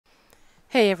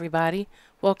Hey everybody,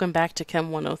 welcome back to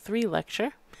Chem 103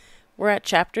 lecture. We're at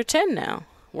chapter 10 now.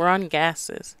 We're on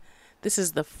gases. This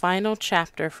is the final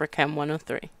chapter for Chem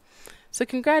 103. So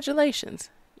congratulations,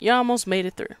 you almost made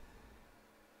it through.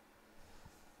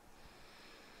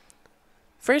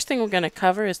 First thing we're going to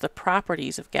cover is the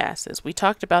properties of gases. We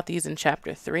talked about these in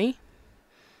chapter 3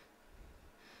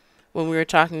 when we were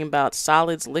talking about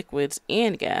solids, liquids,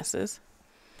 and gases.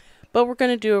 But we're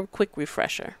going to do a quick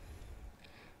refresher.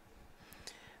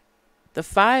 The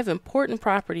 5 important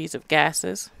properties of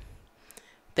gases: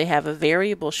 they have a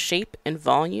variable shape and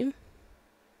volume.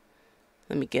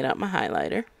 Let me get out my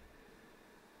highlighter.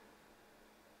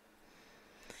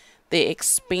 They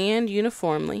expand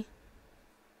uniformly,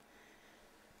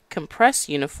 compress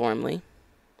uniformly,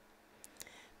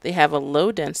 they have a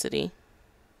low density,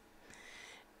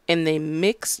 and they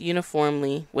mix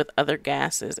uniformly with other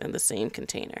gases in the same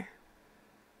container.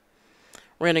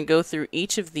 We're going to go through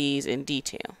each of these in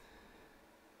detail.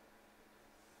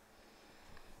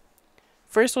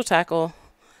 First, we'll tackle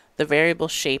the variable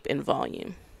shape and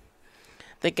volume.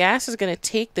 The gas is going to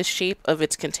take the shape of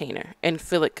its container and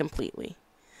fill it completely.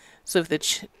 So if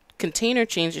the container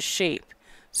changes shape,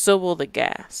 so will the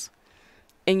gas.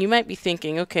 And you might be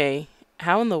thinking, okay,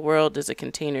 how in the world does a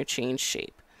container change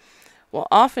shape? Well,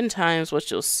 oftentimes what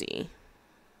you'll see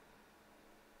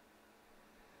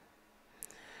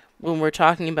when we're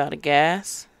talking about a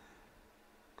gas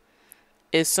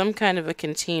is some kind of a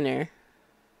container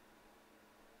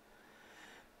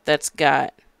that's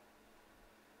got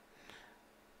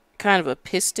kind of a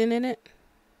piston in it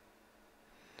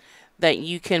that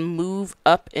you can move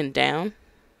up and down.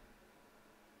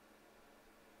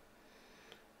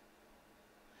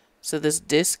 So this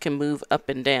disc can move up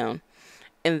and down,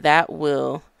 and that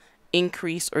will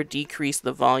increase or decrease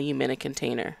the volume in a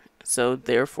container. So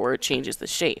therefore it changes the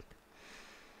shape.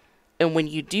 And when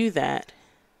you do that,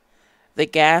 the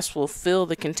gas will fill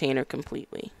the container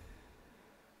completely.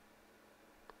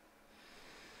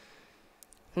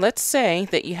 Let's say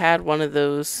that you had one of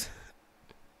those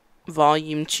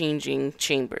volume changing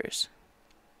chambers.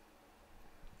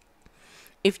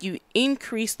 If you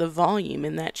increase the volume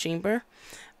in that chamber,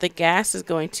 the gas is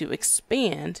going to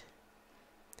expand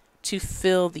to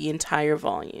fill the entire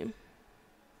volume.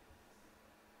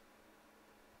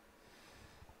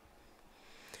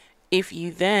 If you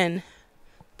then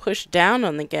push down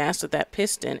on the gas with that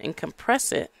piston and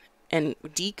compress it and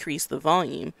decrease the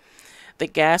volume, the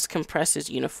gas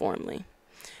compresses uniformly.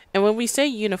 And when we say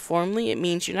uniformly, it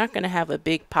means you're not going to have a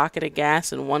big pocket of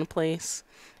gas in one place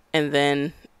and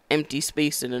then empty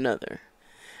space in another.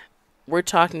 We're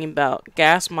talking about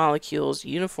gas molecules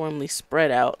uniformly spread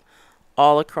out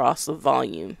all across the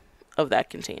volume of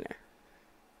that container.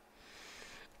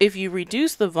 If you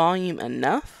reduce the volume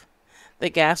enough, the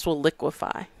gas will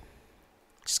liquefy,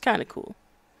 which is kind of cool.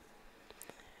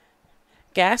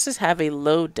 Gases have a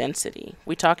low density.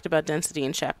 We talked about density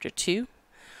in chapter 2.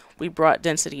 We brought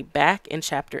density back in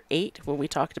chapter 8 when we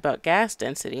talked about gas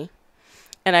density.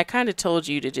 And I kind of told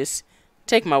you to just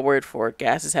take my word for it.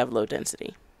 Gases have low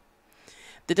density.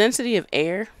 The density of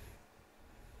air,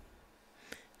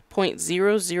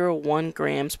 0.001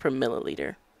 grams per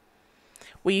milliliter.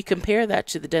 When you compare that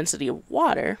to the density of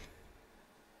water,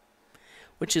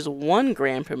 which is 1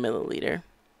 gram per milliliter,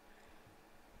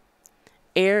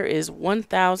 air is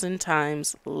 1,000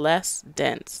 times less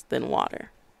dense than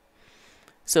water.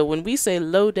 So when we say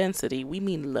low density, we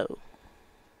mean low.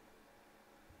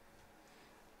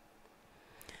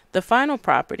 The final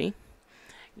property: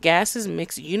 gases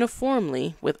mix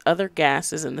uniformly with other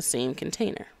gases in the same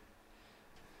container.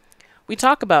 We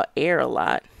talk about air a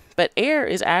lot, but air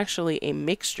is actually a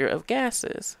mixture of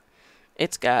gases.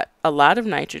 It's got a lot of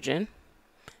nitrogen,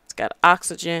 it's got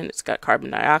oxygen, it's got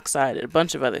carbon dioxide, and a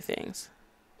bunch of other things.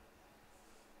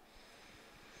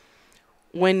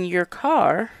 When your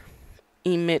car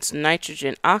emits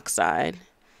nitrogen oxide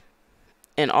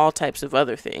and all types of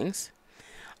other things,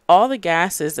 all the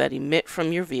gases that emit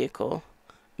from your vehicle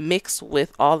mix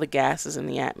with all the gases in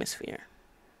the atmosphere.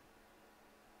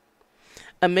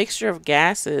 A mixture of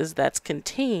gases that's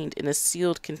contained in a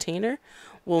sealed container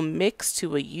will mix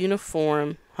to a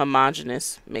uniform,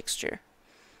 homogeneous mixture.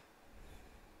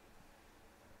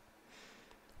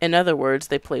 In other words,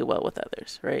 they play well with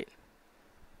others, right?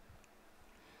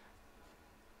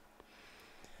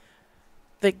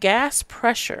 The gas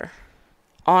pressure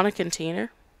on a container,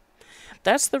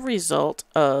 that's the result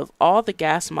of all the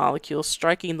gas molecules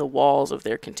striking the walls of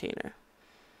their container.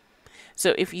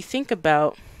 So if you think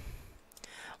about,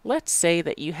 let's say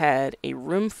that you had a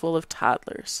room full of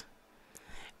toddlers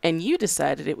and you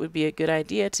decided it would be a good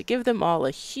idea to give them all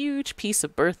a huge piece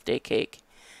of birthday cake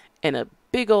and a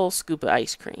big old scoop of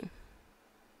ice cream.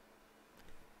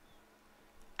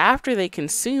 After they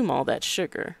consume all that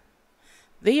sugar,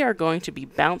 they are going to be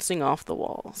bouncing off the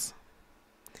walls.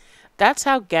 That's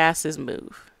how gases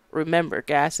move. Remember,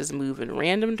 gases move in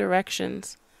random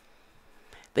directions.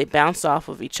 They bounce off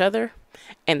of each other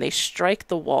and they strike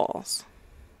the walls.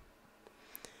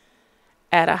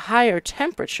 At a higher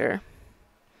temperature,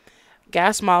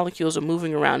 gas molecules are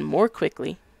moving around more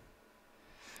quickly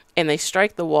and they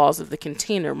strike the walls of the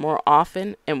container more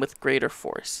often and with greater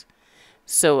force.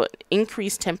 So an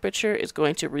increased temperature is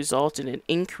going to result in an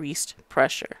increased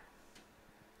pressure.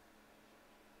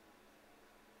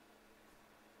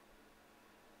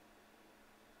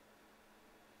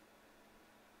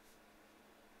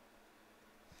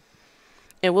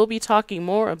 And we'll be talking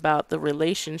more about the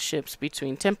relationships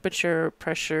between temperature,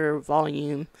 pressure,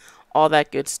 volume, all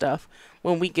that good stuff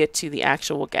when we get to the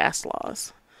actual gas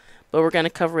laws. But we're going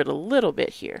to cover it a little bit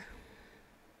here.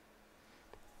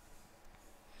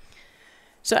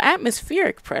 So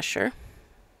atmospheric pressure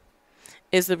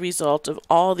is the result of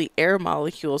all the air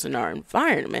molecules in our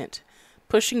environment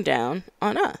pushing down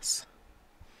on us.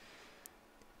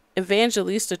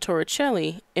 Evangelista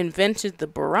Torricelli invented the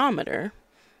barometer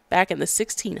back in the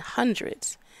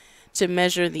 1600s to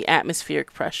measure the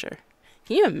atmospheric pressure.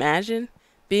 Can you imagine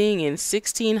being in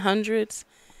 1600s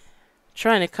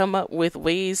trying to come up with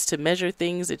ways to measure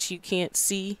things that you can't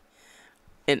see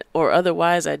and or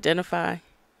otherwise identify?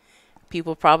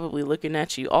 People probably looking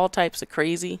at you all types of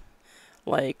crazy.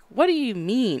 Like, what do you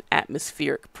mean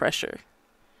atmospheric pressure?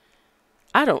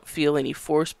 I don't feel any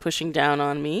force pushing down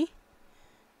on me.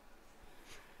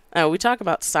 We talk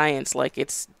about science like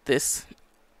it's this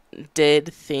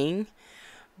dead thing,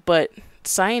 but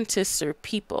scientists are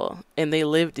people and they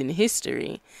lived in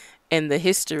history, and the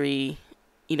history,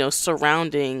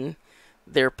 surrounding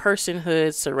their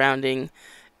personhood, surrounding,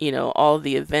 all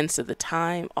the events of the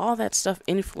time, all that stuff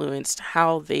influenced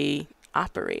how they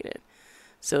operated.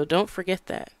 So don't forget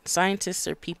that. Scientists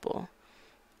are people.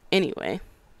 Anyway,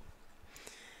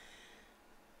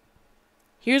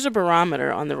 here's a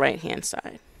barometer on the right-hand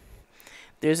side.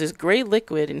 There's this gray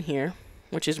liquid in here,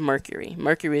 which is mercury.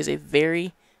 Mercury is a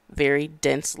very, very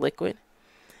dense liquid.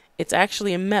 It's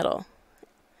actually a metal.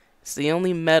 It's the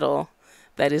only metal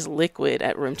that is liquid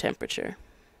at room temperature.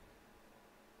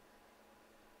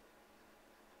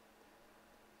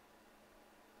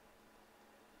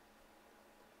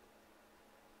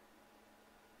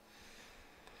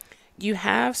 You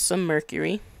have some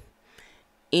mercury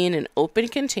in an open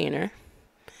container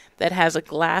that has a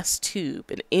glass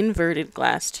tube, an inverted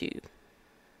glass tube.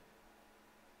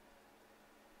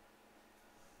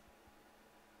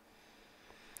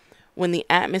 When the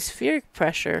atmospheric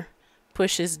pressure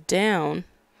pushes down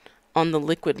on the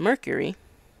liquid mercury,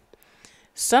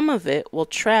 some of it will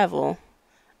travel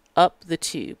up the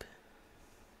tube.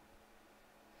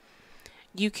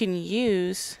 You can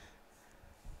use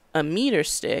a meter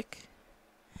stick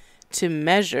to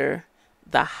measure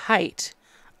the height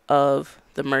of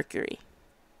the mercury.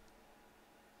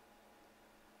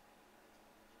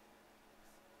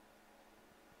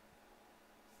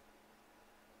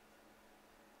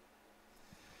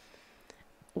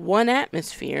 One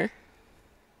atmosphere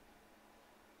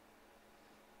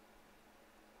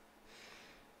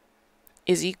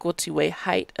is equal to a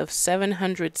height of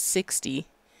 760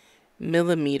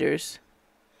 millimeters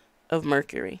of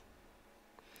mercury,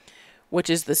 which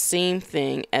is the same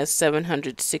thing as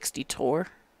 760 torr.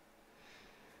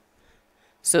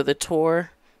 So the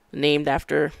torr, named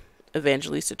after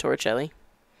Evangelista Torricelli,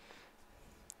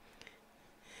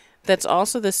 that's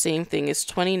also the same thing as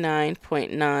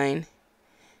 29.9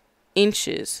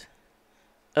 inches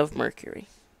of mercury.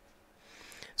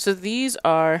 So these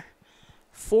are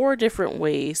 4 different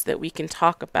ways that we can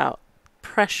talk about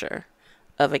pressure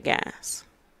of a gas.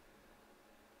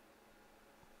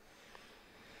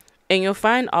 And you'll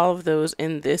find all of those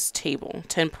in this table,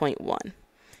 10.1.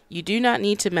 You do not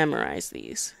need to memorize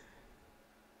these.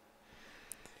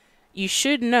 You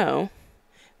should know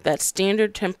that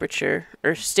standard temperature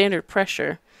or standard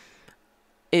pressure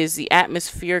is the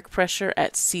atmospheric pressure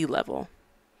at sea level.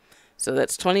 So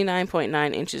that's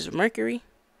 29.9 inches of mercury,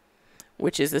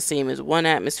 which is the same as 1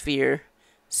 atmosphere,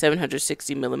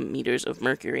 760 millimeters of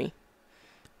mercury,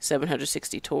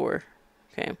 760 torr.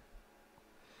 Okay.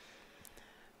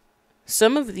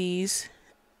 Some of these,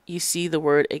 you see the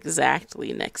word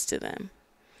exactly next to them.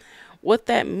 What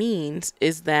that means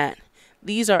is that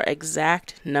these are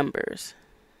exact numbers.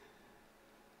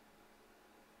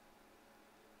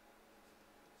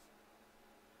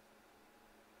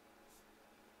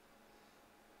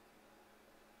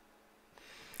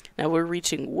 Now we're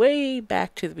reaching way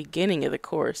back to the beginning of the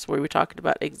course where we talked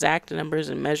about exact numbers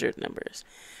and measured numbers.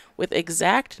 With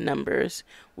exact numbers,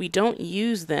 we don't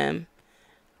use them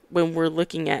when we're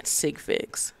looking at sig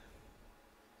figs.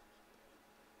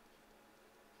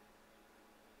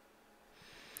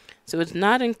 So it's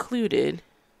not included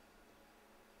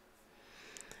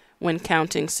when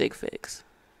counting sig figs.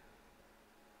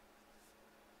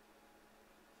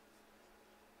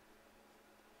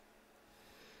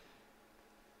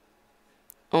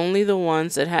 Only the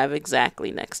ones that have exactly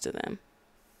next to them.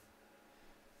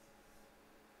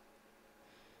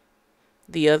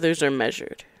 The others are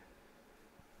measured.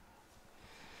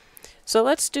 So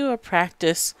let's do a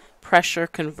practice pressure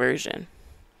conversion.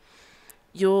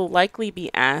 You'll likely be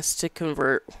asked to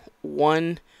convert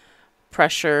one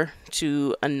pressure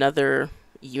to another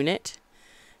unit.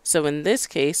 So in this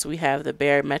case, we have the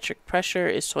barometric pressure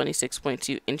is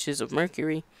 26.2 inches of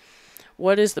mercury.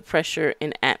 What is the pressure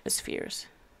in atmospheres?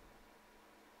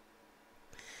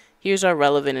 Here's our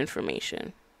relevant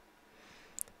information.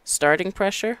 Starting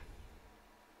pressure.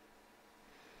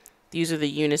 These are the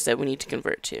units that we need to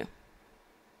convert to.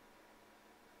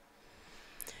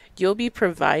 You'll be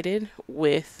provided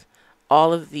with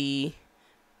all of the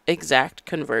exact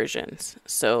conversions.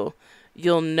 So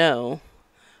you'll know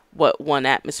what 1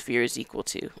 atmosphere is equal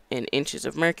to in inches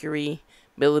of mercury,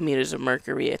 millimeters of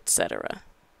mercury, etc.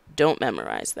 Don't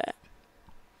memorize that.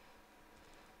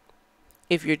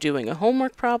 If you're doing a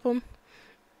homework problem,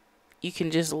 you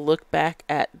can just look back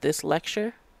at this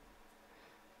lecture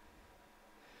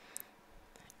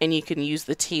and you can use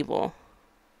the table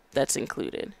that's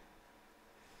included.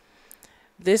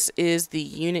 This is the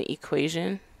unit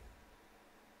equation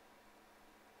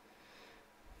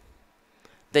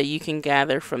that you can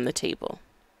gather from the table.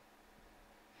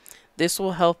 This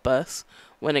will help us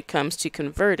when it comes to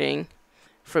converting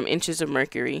from inches of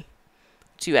mercury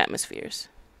to atmospheres.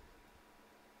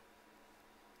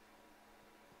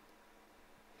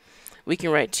 We can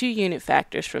write 2 unit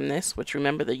factors from this, which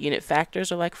remember the unit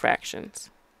factors are like fractions.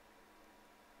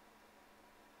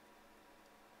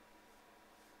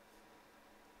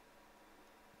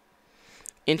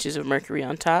 Inches of mercury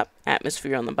on top,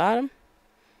 atmosphere on the bottom,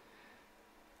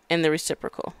 and the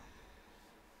reciprocal.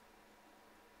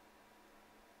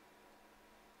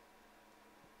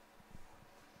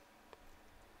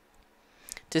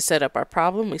 To set up our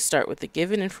problem, we start with the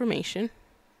given information,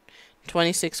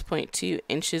 26.2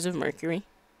 inches of mercury.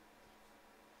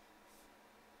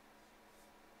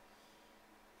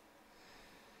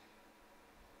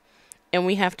 And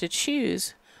we have to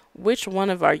choose which one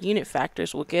of our unit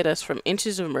factors will get us from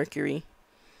inches of mercury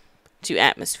to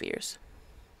atmospheres.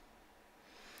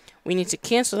 We need to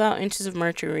cancel out inches of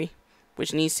mercury,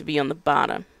 which needs to be on the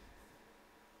bottom.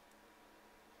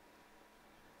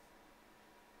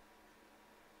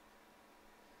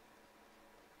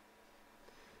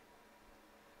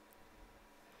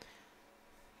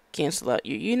 Cancel out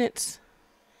your units.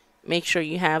 Make sure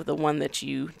you have the one that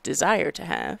you desire to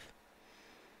have.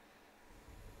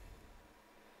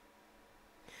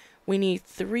 We need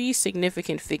 3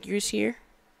 significant figures here.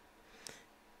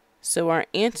 So our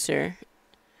answer,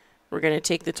 we're going to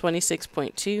take the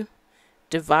 26.2,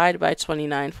 divide by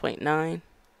 29.9,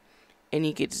 and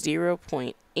you get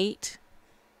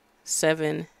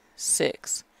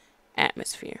 0.876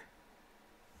 atmosphere.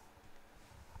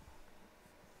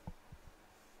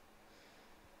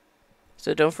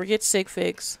 So don't forget sig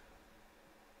figs.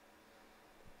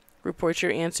 Report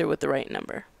your answer with the right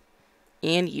number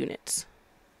and units.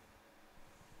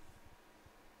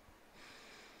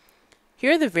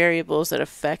 Here are the variables that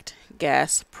affect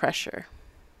gas pressure.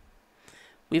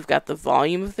 We've got the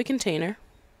volume of the container,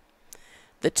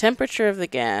 the temperature of the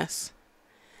gas,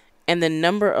 and the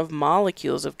number of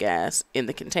molecules of gas in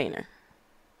the container.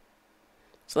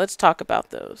 So let's talk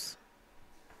about those.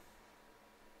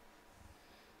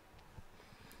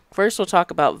 First, we'll talk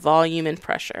about volume and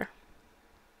pressure.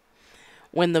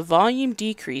 When the volume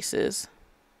decreases,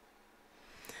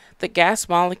 the gas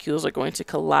molecules are going to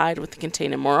collide with the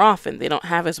container more often. They don't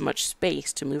have as much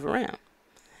space to move around.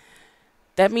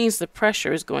 That means the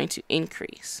pressure is going to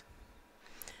increase.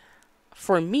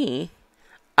 For me,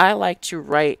 I like to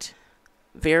write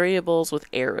variables with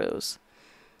arrows.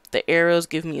 The arrows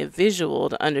give me a visual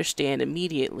to understand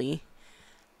immediately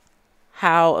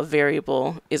how a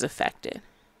variable is affected.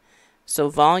 So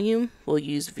volume, we'll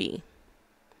use V.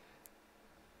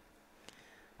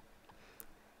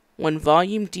 When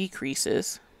volume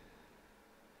decreases,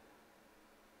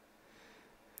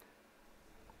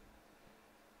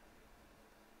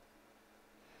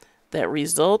 that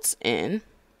results in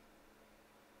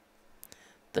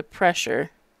the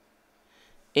pressure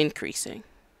increasing.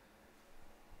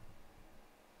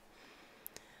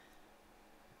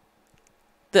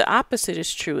 The opposite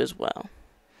is true as well.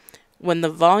 When the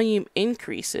volume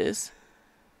increases,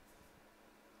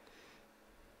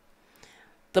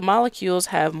 the molecules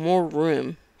have more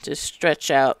room to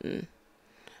stretch out and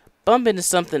bump into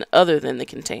something other than the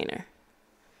container.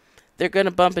 They're going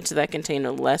to bump into that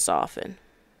container less often.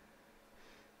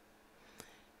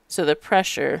 So the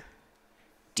pressure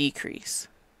decrease.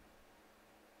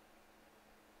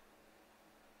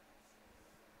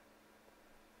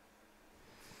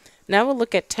 Now we'll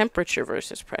look at temperature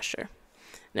versus pressure.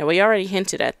 Now we already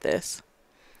hinted at this,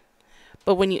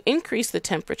 but when you increase the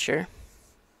temperature,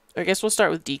 or I guess we'll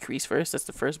start with decrease first, that's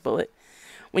the first bullet.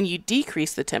 When you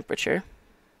decrease the temperature,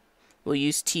 we'll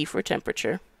use T for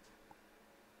temperature.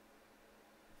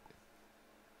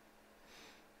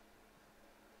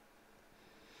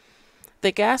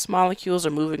 The gas molecules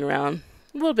are moving around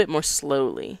a little bit more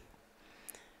slowly.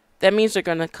 That means they're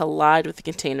going to collide with the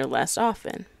container less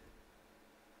often.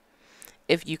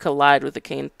 If you collide with the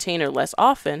container less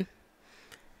often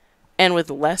and with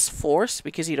less force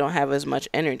because you don't have as much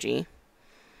energy,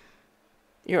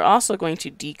 you're also going to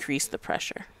decrease the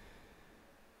pressure.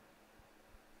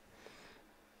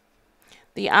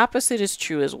 The opposite is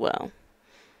true as well.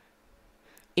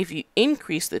 If you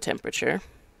increase the temperature,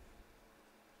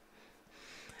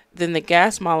 then the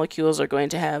gas molecules are going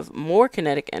to have more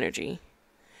kinetic energy.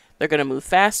 They're going to move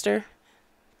faster,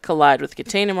 collide with the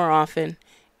container more often,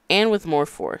 and with more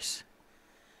force.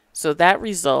 So that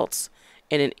results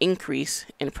in an increase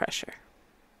in pressure.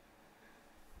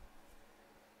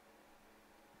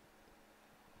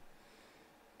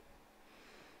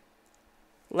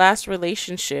 Last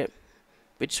relationship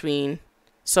between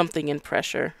something and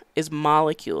pressure is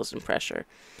molecules and pressure.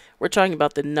 We're talking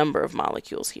about the number of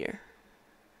molecules here.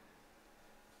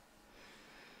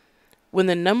 When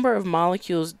the number of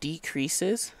molecules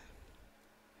decreases,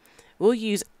 we'll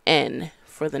use N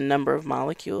for the number of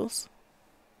molecules.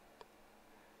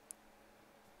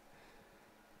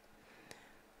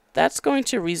 That's going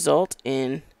to result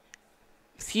in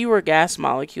fewer gas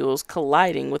molecules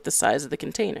colliding with the size of the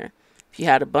container. If you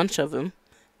had a bunch of them,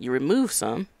 you remove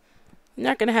some, you're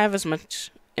not going to have as much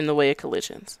in the way of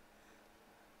collisions.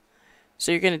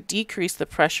 So you're going to decrease the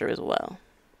pressure as well.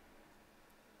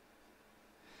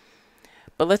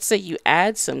 But let's say you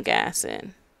add some gas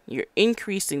in. You're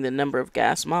increasing the number of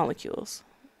gas molecules.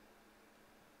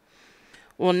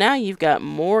 Well, now you've got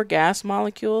more gas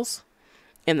molecules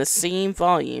in the same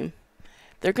volume.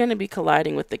 They're going to be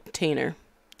colliding with the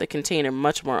container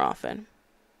much more often.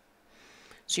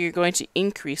 So you're going to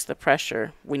increase the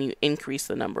pressure when you increase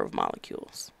the number of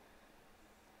molecules.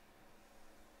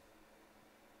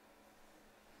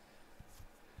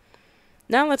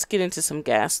 Now let's get into some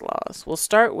gas laws. We'll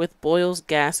start with Boyle's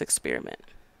gas experiment.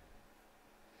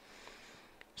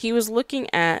 He was looking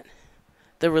at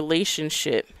the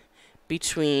relationship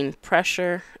between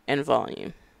pressure and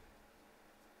volume.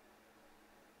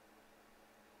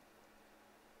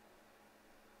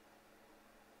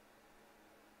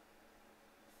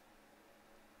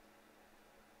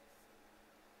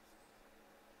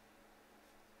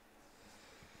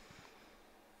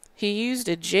 He used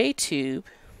a J tube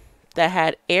that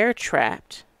had air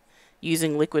trapped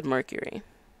using liquid mercury.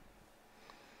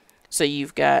 So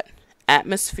you've got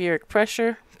atmospheric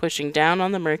pressure pushing down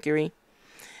on the mercury,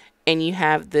 and you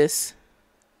have this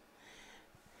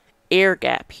air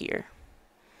gap here.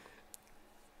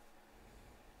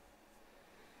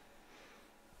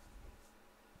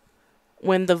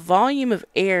 When the volume of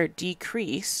air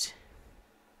decreased,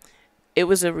 it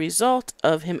was a result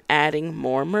of him adding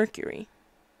more mercury.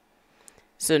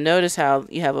 So notice how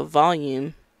you have a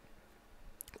volume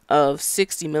of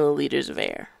 60 milliliters of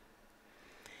air.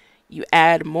 You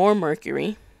add more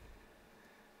mercury,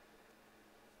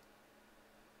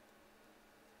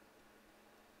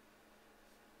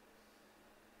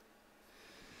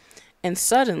 and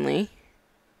suddenly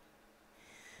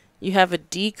you have a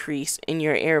decrease in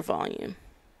your air volume.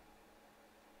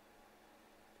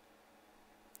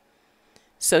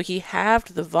 So he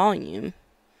halved the volume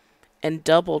and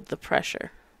doubled the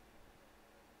pressure.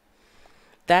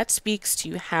 That speaks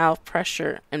to how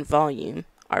pressure and volume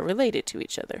are related to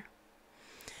each other.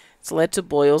 It's led to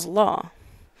Boyle's law,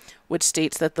 which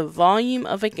states that the volume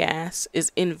of a gas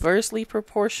is inversely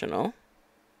proportional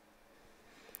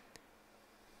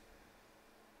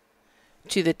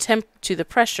to the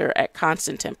pressure at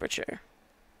constant temperature.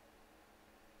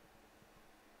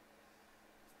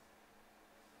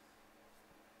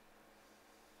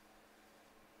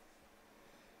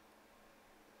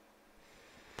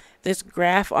 This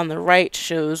graph on the right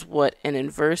shows what an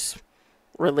inverse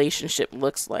relationship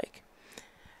looks like.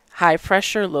 High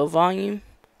pressure, low volume,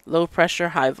 low pressure,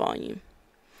 high volume.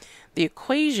 The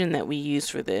equation that we use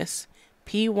for this,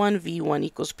 P1V1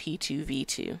 equals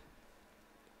P2V2.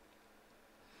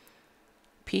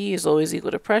 P is always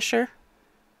equal to pressure.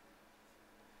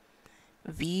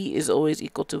 V is always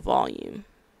equal to volume.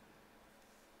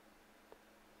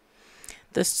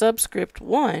 The subscript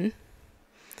 1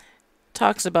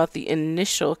 talks about the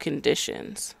initial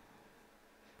conditions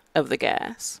of the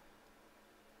gas.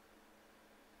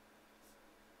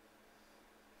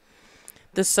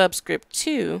 The subscript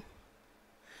 2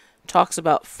 talks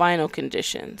about final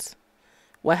conditions,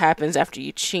 what happens after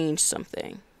you change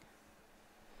something.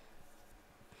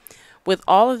 With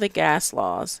all of the gas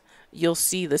laws, you'll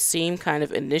see the same kind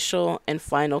of initial and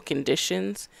final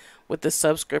conditions with the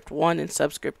subscript 1 and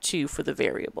subscript 2 for the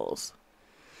variables.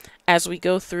 As we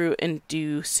go through and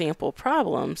do sample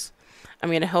problems, I'm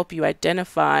going to help you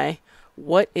identify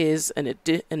what is an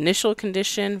initial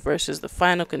condition versus the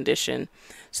final condition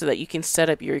so that you can set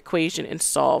up your equation and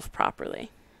solve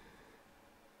properly.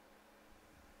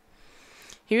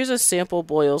 Here's a sample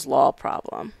Boyle's Law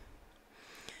problem.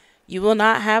 You will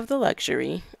not have the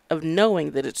luxury of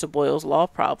knowing that it's a Boyle's Law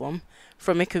problem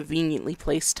from a conveniently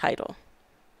placed title.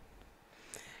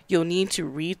 You'll need to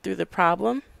read through the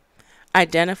problem,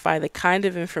 identify the kind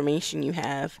of information you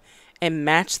have, and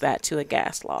match that to a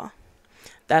gas law.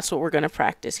 That's what we're going to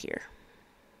practice here.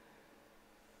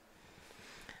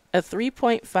 A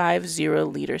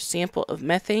 3.50 liter sample of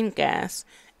methane gas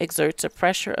exerts a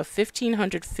pressure of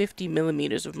 1,550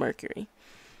 millimeters of mercury.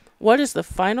 What is the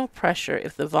final pressure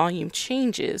if the volume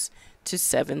changes to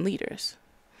 7 liters?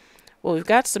 Well, we've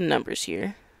got some numbers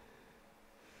here.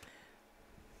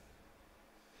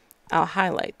 I'll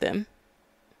highlight them.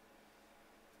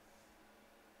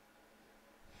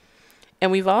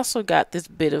 And we've also got this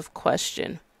bit of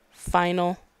question,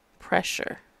 final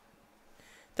pressure.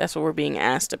 That's what we're being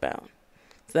asked about.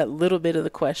 So that little bit of the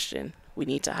question we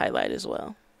need to highlight as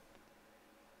well.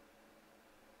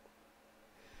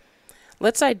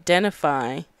 Let's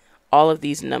identify all of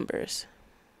these numbers.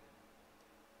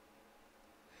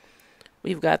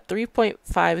 We've got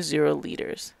 3.50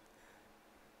 liters.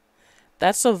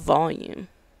 That's a volume.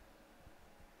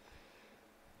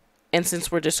 And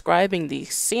since we're describing the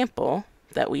sample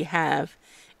that we have,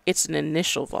 it's an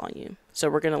initial volume. So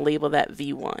we're going to label that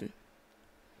V1.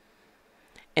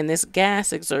 And this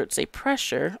gas exerts a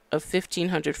pressure of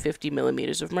 1,550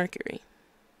 millimeters of mercury.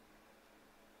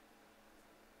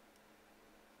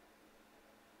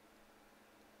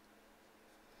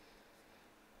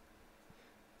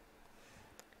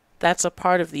 That's a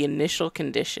part of the initial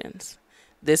conditions.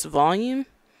 This volume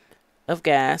of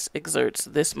gas exerts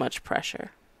this much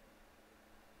pressure.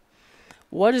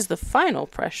 What is the final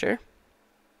pressure?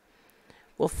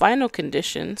 Well, final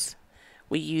conditions,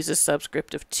 we use a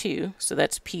subscript of 2, so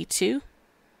that's P2.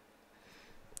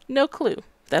 No clue.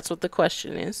 That's what the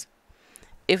question is.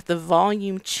 If the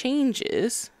volume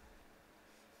changes,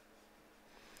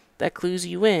 that clues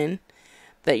you in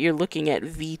that you're looking at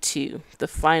V2, the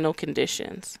final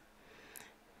conditions.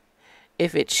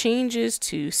 If it changes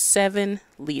to 7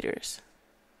 liters.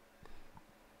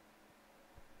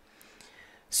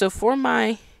 So for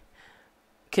my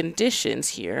conditions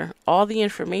here, all the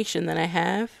information that I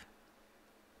have,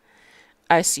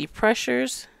 I see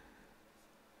pressures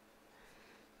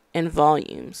and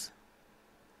volumes.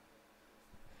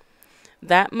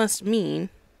 That must mean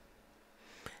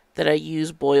that I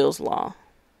use Boyle's Law.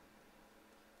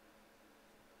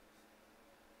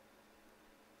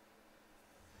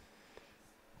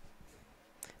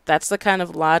 That's the kind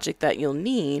of logic that you'll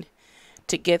need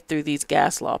to get through these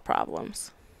gas law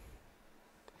problems.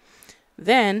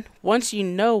 Then, once you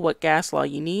know what gas law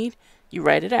you need, you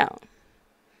write it out.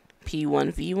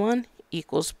 P1V1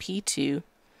 equals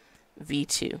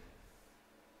P2V2.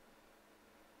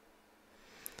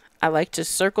 I like to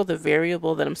circle the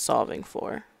variable that I'm solving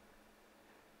for.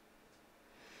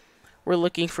 We're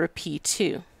looking for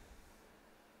P2.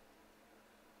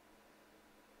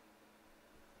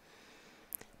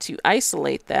 To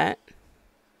isolate that,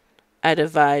 I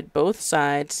divide both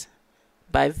sides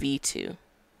by V2.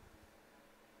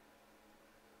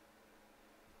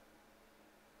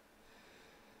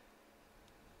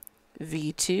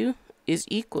 V2 is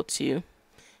equal to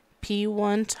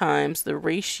P1 times the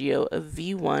ratio of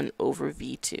V1 over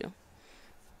V2.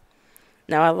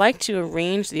 Now I like to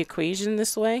arrange the equation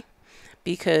this way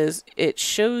because it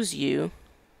shows you,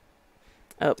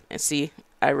 oh, and see,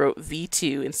 I wrote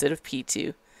V2 instead of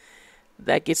P2.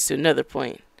 That gets to another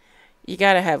point. You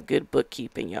gotta have good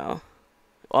bookkeeping, y'all.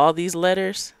 All these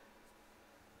letters,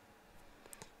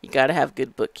 you gotta have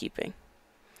good bookkeeping.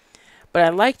 But I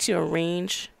like to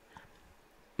arrange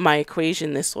my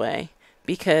equation this way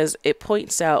because it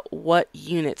points out what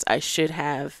units I should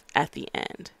have at the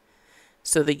end.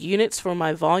 So the units for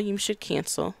my volume should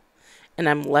cancel, and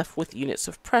I'm left with units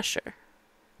of pressure.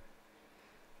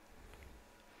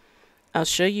 I'll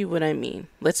show you what I mean.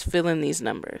 Let's fill in these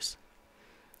numbers.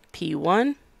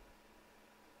 P1,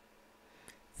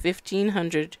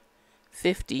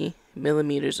 1,550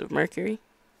 millimeters of mercury.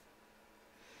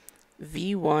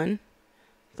 V1,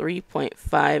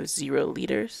 3.50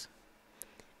 liters.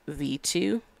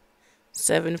 V2,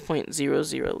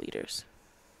 7.00 liters.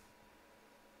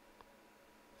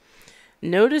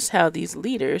 Notice how these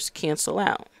liters cancel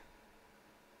out.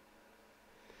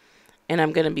 And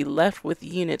I'm going to be left with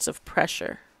units of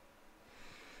pressure.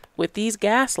 With these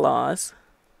gas laws,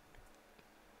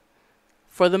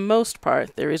 for the most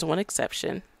part, there is one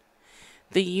exception.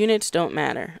 The units don't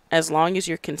matter as long as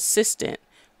you're consistent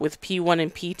with P1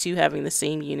 and P2 having the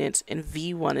same units and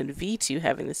V1 and V2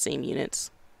 having the same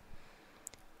units.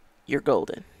 You're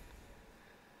golden.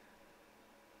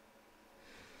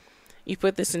 You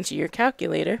put this into your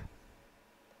calculator.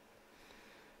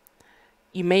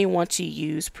 You may want to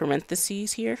use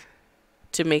parentheses here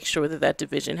to make sure that that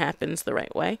division happens the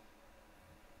right way.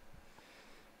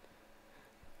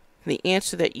 The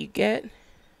answer that you get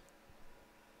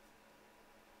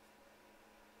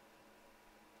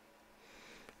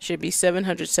should be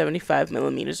 775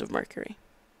 millimeters of mercury.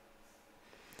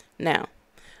 Now,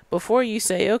 before you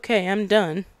say, okay, I'm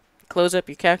done, close up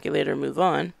your calculator and move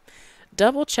on,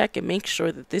 double check and make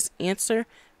sure that this answer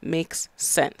makes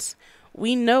sense.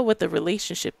 We know what the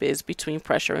relationship is between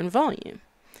pressure and volume.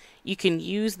 You can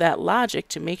use that logic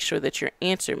to make sure that your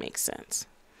answer makes sense.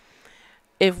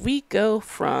 If we go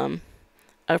from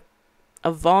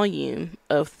a volume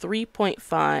of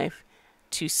 3.5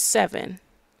 to 7,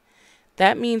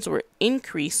 that means we're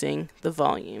increasing the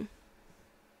volume.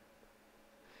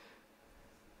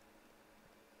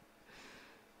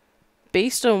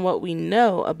 Based on what we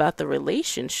know about the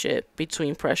relationship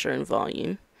between pressure and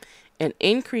volume, an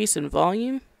increase in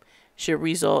volume should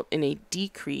result in a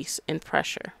decrease in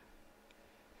pressure.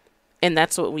 And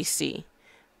that's what we see.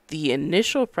 The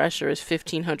initial pressure is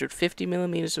 1,550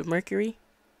 millimeters of mercury,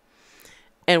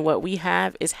 and what we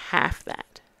have is half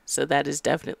that. So that is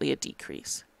definitely a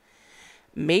decrease.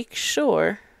 Make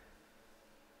sure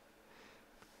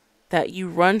that you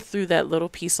run through that little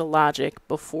piece of logic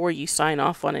before you sign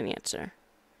off on an answer,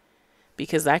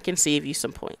 because that can save you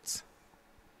some points.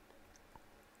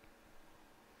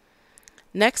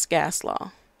 Next gas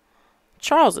law,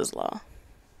 Charles's law.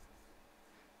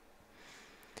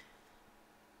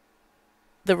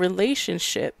 The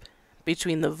relationship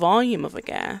between the volume of a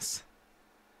gas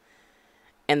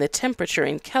and the temperature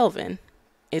in Kelvin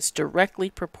is directly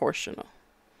proportional.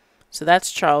 So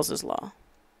that's Charles's law.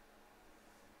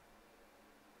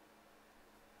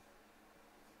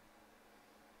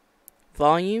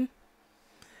 Volume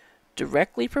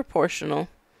directly proportional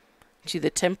to the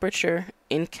temperature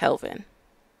in Kelvin.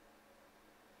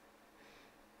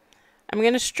 I'm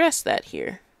going to stress that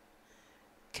here.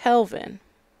 Kelvin.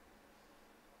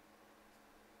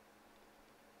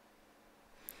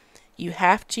 You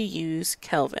have to use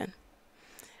Kelvin.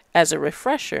 As a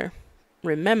refresher,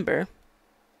 remember,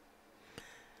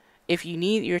 if you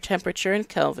need your temperature in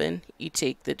Kelvin, you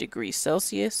take the degrees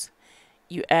Celsius,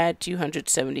 you add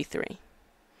 273.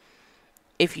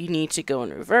 If you need to go in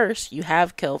reverse, you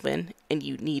have Kelvin and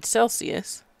you need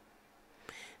Celsius.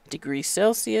 Degrees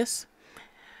Celsius,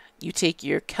 you take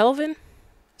your Kelvin,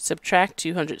 subtract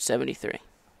 273.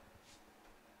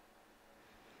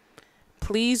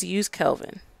 Please use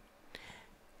Kelvin.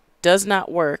 Does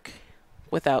not work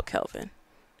without Kelvin.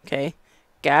 Okay?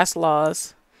 Gas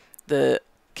laws, the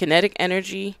kinetic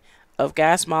energy of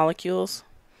gas molecules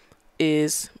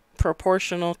is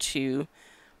proportional to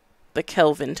the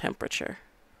Kelvin temperature.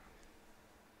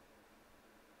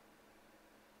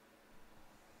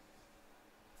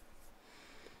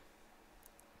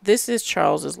 This is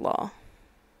Charles's law.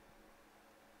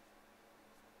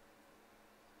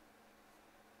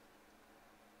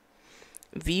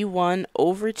 V1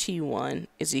 over T1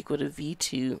 is equal to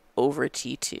V2 over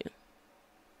T2.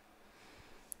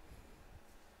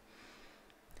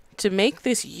 To make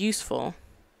this useful,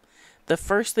 the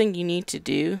first thing you need to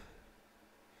do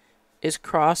is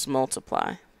cross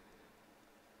multiply.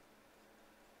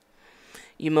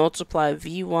 You multiply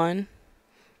V1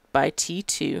 by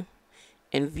T2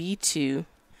 and V2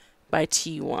 by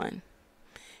T1.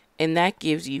 And that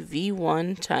gives you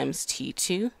V1 times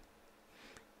T2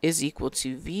 is equal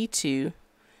to V2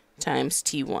 times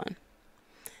T1.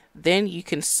 Then you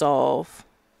can solve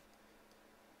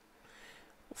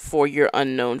for your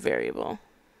unknown variable.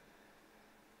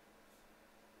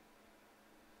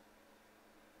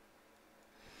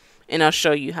 And I'll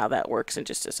show you how that works in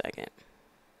just a second.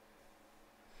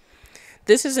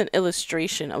 This is an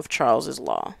illustration of Charles's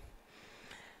law.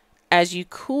 As you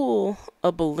cool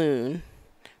a balloon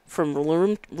from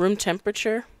room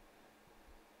temperature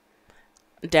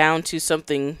down to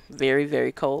something very,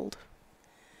 very cold,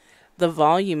 the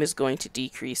volume is going to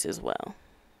decrease as well.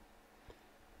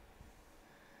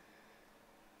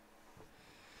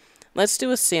 Let's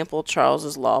do a sample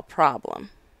Charles's law problem.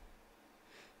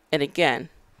 And again,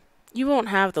 you won't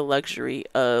have the luxury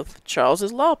of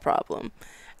Charles's law problem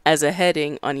as a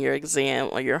heading on your exam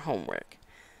or your homework.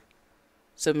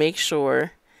 So make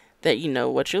sure that you know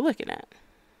what you're looking at.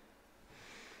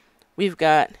 We've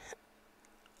got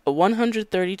a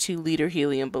 132 liter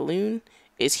helium balloon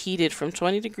is heated from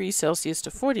 20 degrees Celsius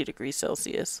to 40 degrees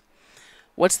Celsius.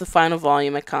 What's the final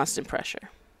volume at constant pressure?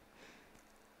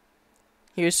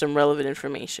 Here's some relevant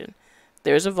information.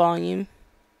 There's a volume,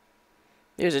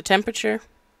 there's a temperature,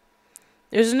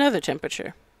 there's another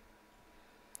temperature.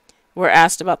 We're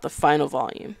asked about the final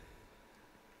volume.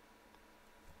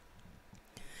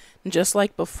 Just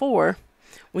like before,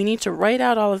 we need to write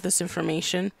out all of this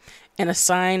information and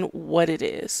assign what it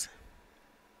is.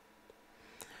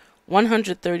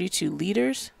 132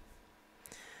 liters,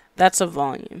 that's a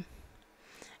volume.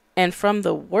 And from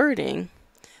the wording,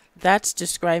 that's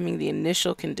describing the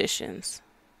initial conditions.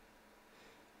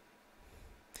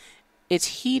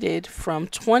 It's heated from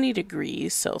 20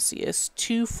 degrees Celsius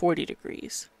to 40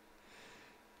 degrees.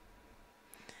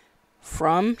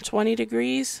 From 20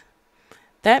 degrees,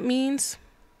 that means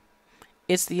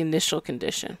it's the initial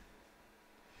condition.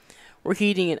 We're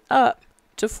heating it up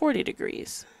to 40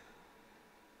 degrees.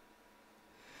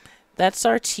 That's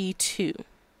our T2.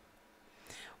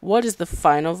 What is the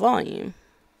final volume?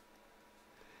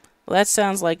 Well, that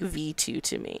sounds like V2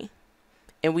 to me,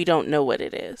 and we don't know what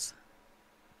it is.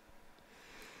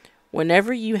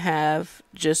 Whenever you have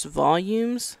just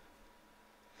volumes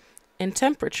and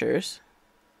temperatures,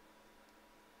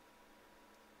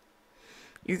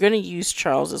 you're going to use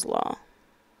Charles's law.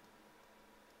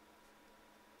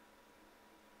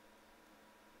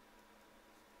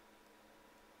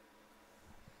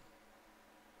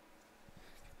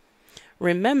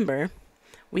 Remember,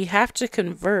 we have to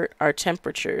convert our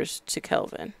temperatures to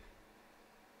Kelvin.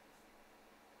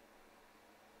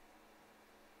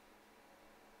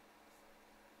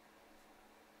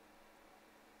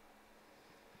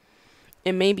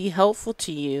 It may be helpful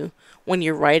to you when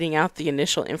you're writing out the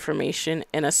initial information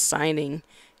and assigning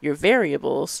your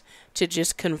variables to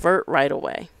just convert right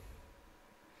away.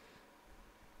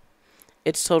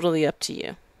 It's totally up to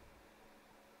you.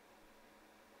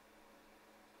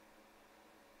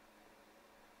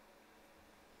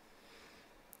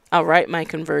 I'll write my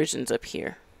conversions up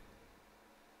here.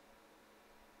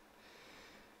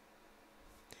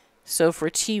 So for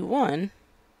T1,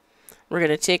 we're going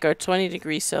to take our 20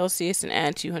 degrees Celsius and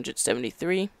add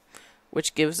 273,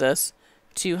 which gives us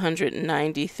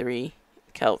 293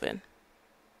 Kelvin.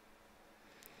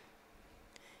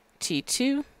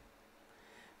 T2,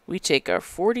 we take our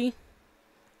 40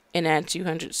 and add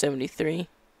 273,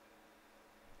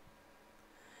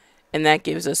 and that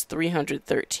gives us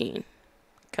 313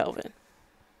 Kelvin.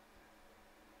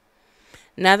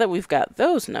 Now that we've got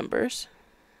those numbers,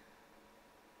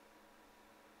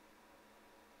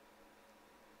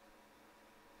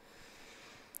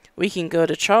 we can go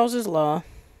to Charles's law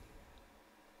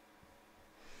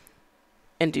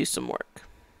and do some work.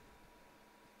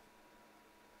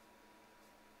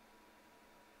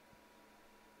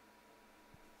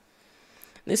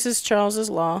 This is Charles's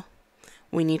law.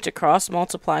 We need to cross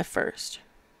multiply first.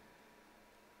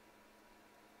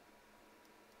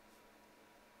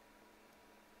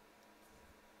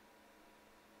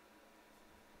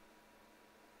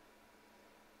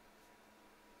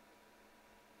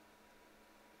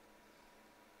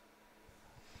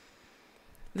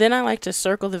 Then I like to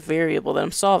circle the variable that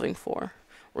I'm solving for.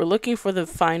 We're looking for the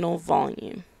final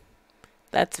volume.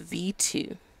 That's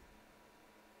V2.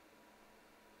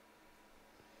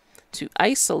 To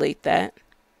isolate that,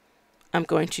 I'm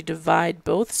going to divide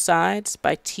both sides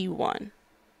by T1.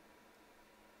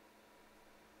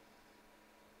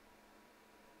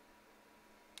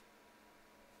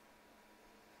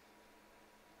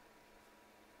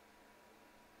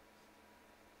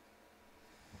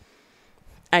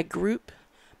 I group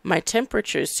my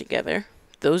temperatures together.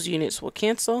 Those units will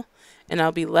cancel, and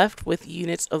I'll be left with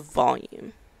units of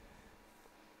volume.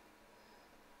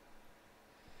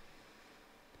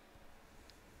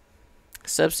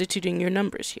 Substituting your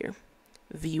numbers here.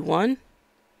 V1,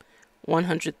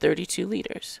 132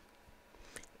 liters.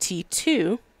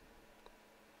 T2,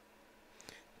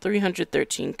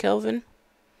 313 Kelvin.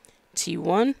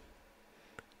 T1,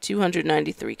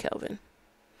 293 Kelvin.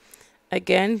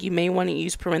 Again, you may want to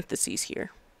use parentheses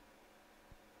here.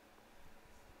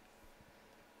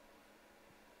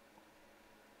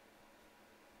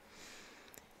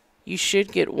 You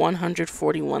should get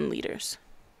 141 liters.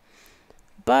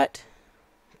 But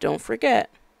don't forget,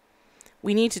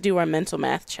 we need to do our mental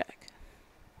math check.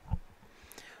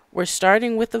 We're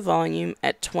starting with the volume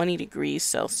at 20 degrees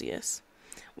Celsius.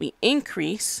 We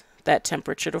increase that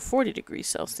temperature to 40 degrees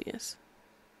Celsius.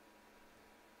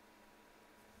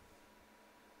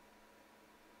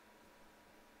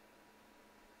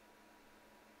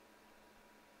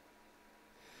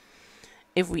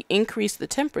 If we increase the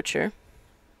temperature,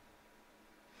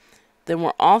 then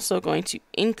we're also going to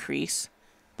increase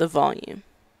the volume.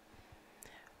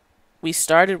 We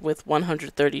started with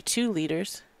 132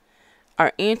 liters.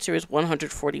 Our answer is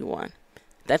 141.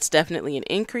 That's definitely an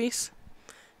increase,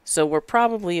 so we're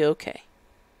probably okay.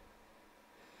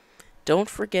 Don't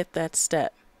forget that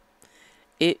step.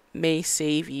 It may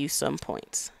save you some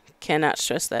points. Cannot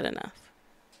stress that enough.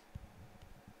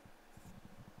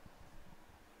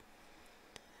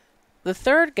 The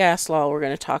third gas law we're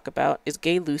going to talk about is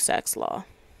Gay-Lussac's law.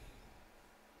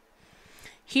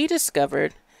 He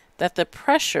discovered that the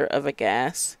pressure of a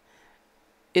gas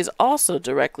is also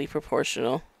directly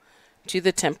proportional to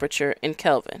the temperature in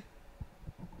Kelvin.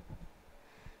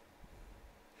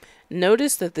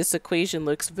 Notice that this equation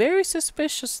looks very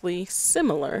suspiciously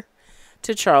similar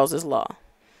to Charles's law.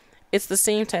 It's the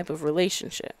same type of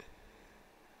relationship.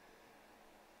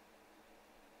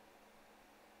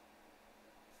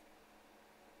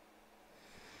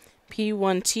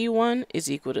 P1T1 is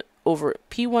equal to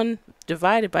P1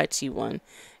 divided by T1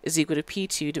 is equal to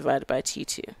P2 divided by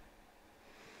T2.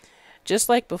 Just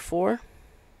like before,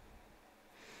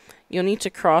 you'll need to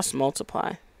cross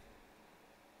multiply.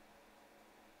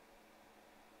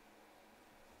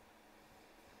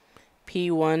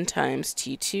 P1 times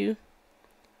T2,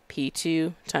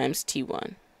 P2 times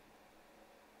T1.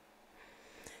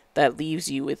 That leaves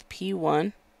you with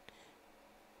P1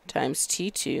 times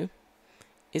T2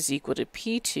 is equal to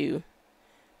P2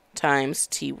 times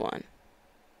T1.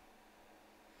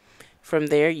 From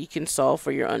there, you can solve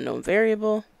for your unknown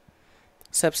variable,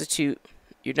 substitute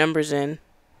your numbers in,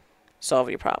 solve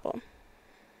your problem.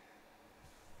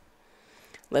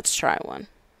 Let's try one.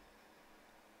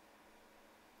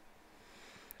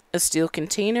 A steel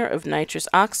container of nitrous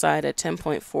oxide at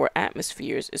 10.4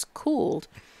 atmospheres is cooled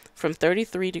from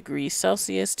 33 degrees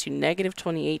Celsius to negative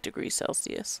 28 degrees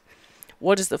Celsius.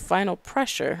 What is the final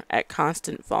pressure at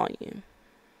constant volume?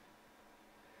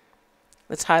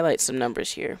 Let's highlight some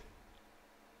numbers here.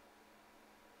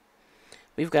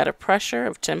 We've got a pressure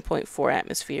of 10.4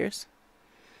 atmospheres.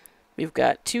 We've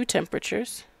got two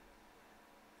temperatures.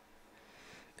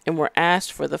 And we're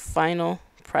asked for the final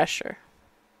pressure.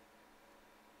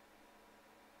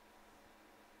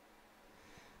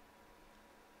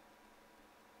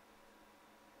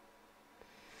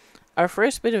 Our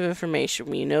first bit of information,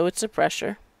 we know it's a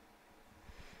pressure.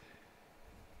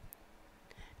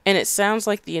 And it sounds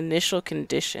like the initial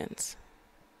conditions.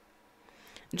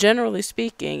 Generally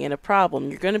speaking, in a problem,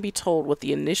 you're going to be told what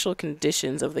the initial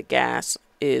conditions of the gas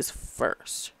is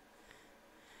first.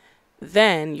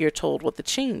 Then you're told what the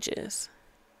change is.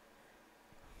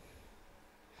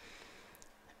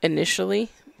 Initially,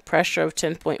 pressure of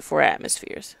 10.4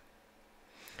 atmospheres.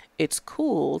 It's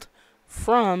cooled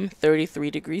from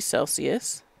 33 degrees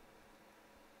Celsius.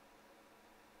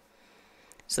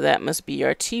 So that must be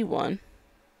our T1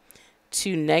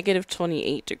 to negative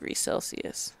 28 degrees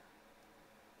Celsius.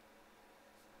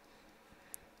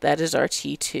 That is our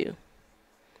T2.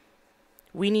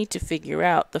 We need to figure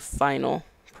out the final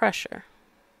pressure.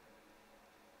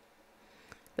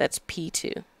 That's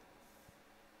P2.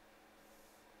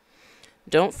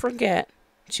 Don't forget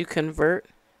to convert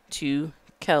to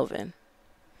Kelvin.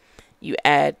 You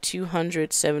add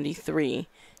 273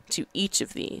 to each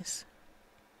of these.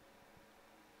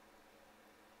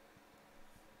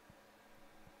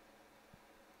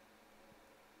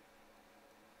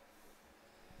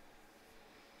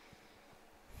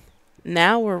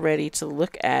 Now we're ready to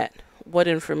look at what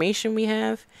information we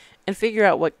have and figure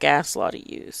out what gas law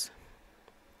to use.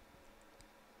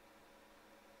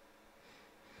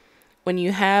 When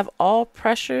you have all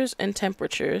pressures and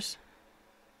temperatures,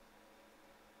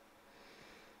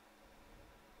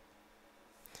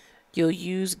 you'll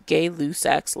use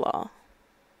Gay-Lussac's law.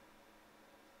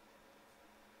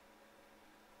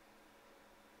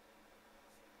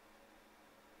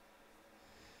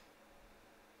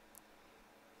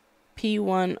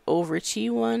 P1 over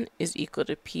T1 is equal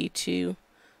to P2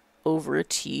 over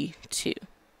T2.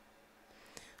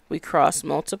 We cross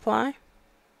multiply.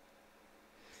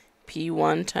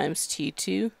 P1 times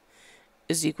T2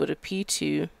 is equal to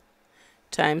P2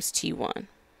 times T1.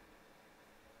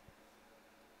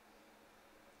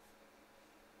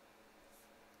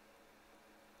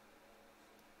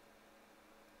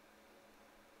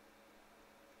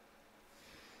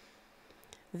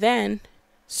 Then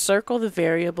circle the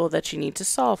variable that you need to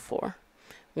solve for.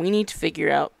 We need to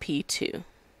figure out P2.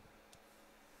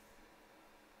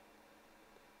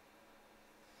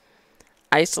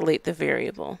 Isolate the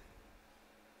variable.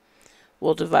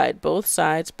 We'll divide both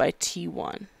sides by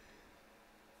T1.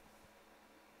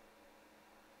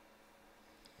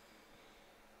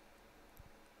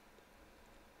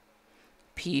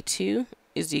 P2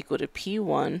 is equal to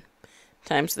P1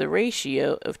 times the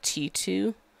ratio of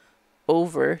T2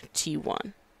 over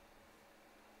T1.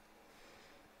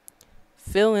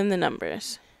 Fill in the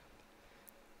numbers.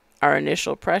 Our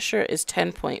initial pressure is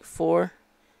 10.4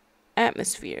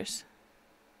 atmospheres.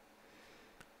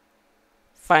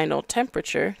 Final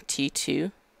temperature,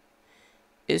 T2,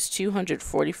 is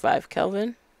 245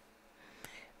 Kelvin.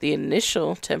 The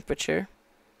initial temperature,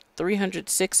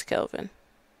 306 Kelvin.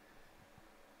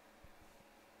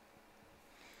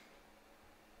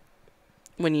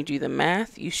 When you do the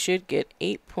math, you should get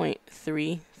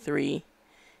 8.33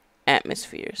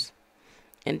 atmospheres.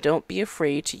 And don't be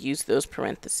afraid to use those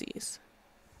parentheses.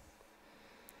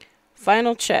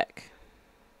 Final check.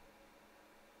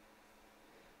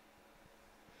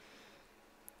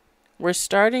 We're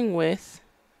starting with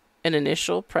an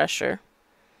initial pressure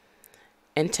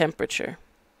and temperature.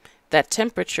 That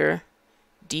temperature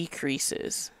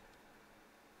decreases.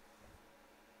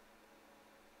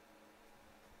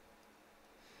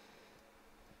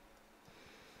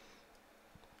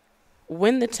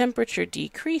 When the temperature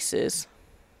decreases,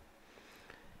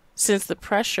 since the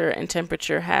pressure and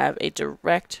temperature have a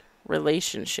direct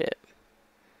relationship,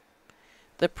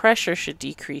 the pressure should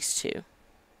decrease too.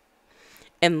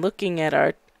 And looking at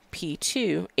our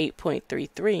P2,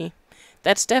 8.33,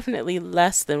 that's definitely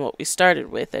less than what we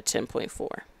started with at 10.4.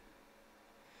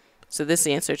 So this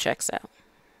answer checks out.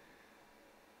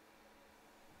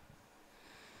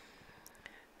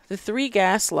 The three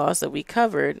gas laws that we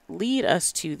covered lead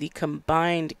us to the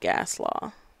combined gas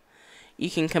law.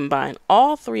 You can combine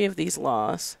all three of these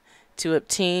laws to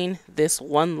obtain this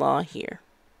one law here.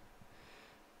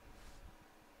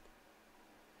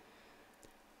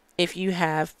 If you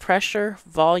have pressure,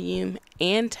 volume,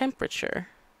 and temperature,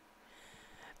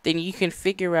 then you can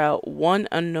figure out one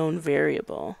unknown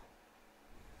variable.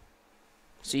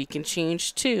 So you can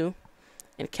change 2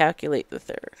 and calculate the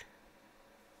third.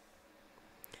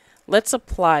 Let's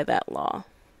apply that law.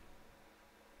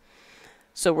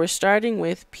 So we're starting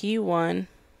with P1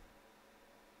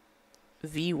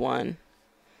 V1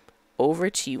 over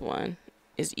T1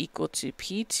 is equal to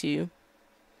P2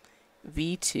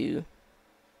 V2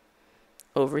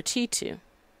 over T2.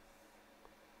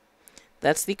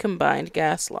 That's the combined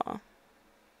gas law.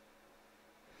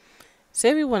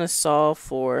 Say we want to solve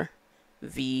for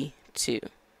V2.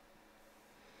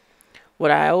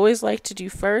 What I always like to do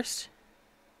first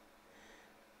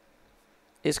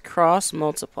is cross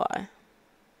multiply.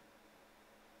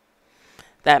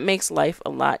 That makes life a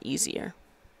lot easier.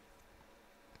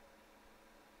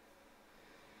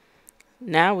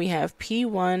 Now we have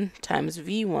P1 times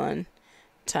V1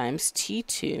 times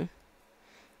T2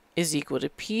 is equal to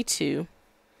P2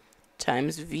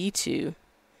 times V2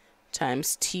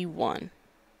 times T1.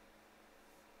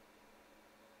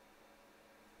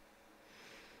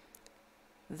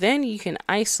 Then you can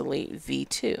isolate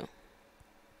V2.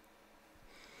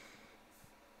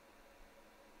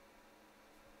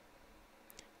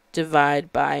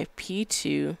 Divide by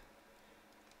P2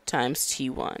 times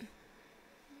T1.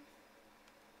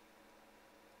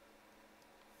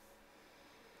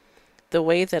 The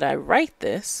way that I write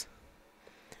this,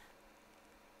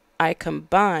 I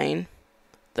combine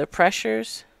the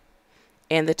pressures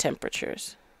and the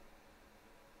temperatures.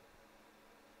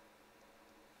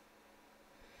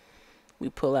 We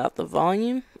pull out the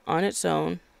volume on its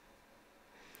own,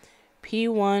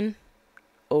 P1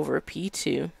 over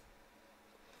P2,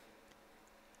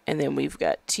 and then we've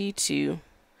got T2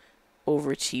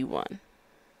 over T1.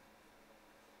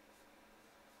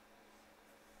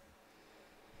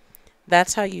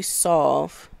 That's how you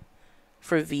solve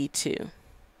for V2.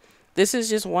 This is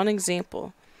just one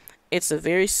example. It's a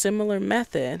very similar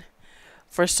method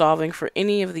for solving for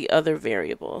any of the other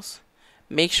variables.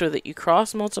 Make sure that you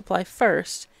cross multiply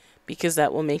first because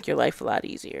that will make your life a lot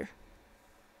easier.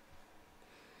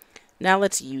 Now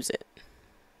let's use it.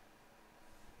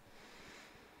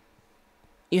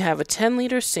 You have a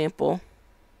 10-liter sample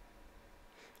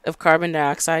of carbon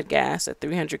dioxide gas at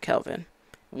 300 Kelvin,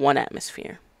 1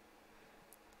 atmosphere.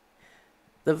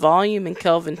 The volume and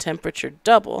Kelvin temperature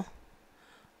double.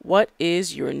 What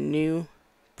is your new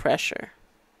pressure?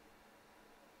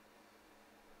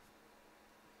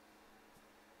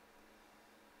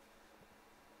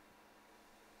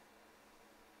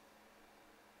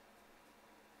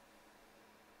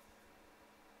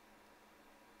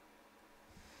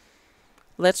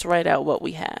 Let's write out what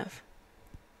we have.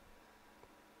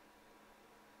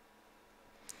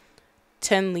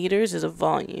 10 liters is a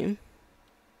volume.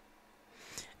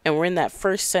 And we're in that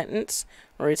first sentence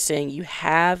where it's saying you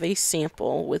have a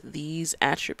sample with these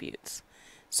attributes.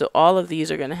 So all of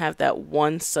these are going to have that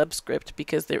one subscript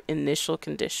because they're initial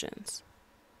conditions.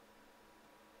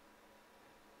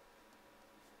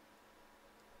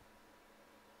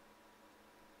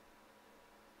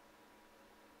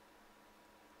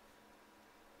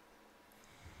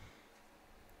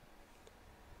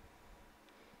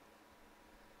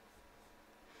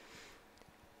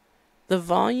 The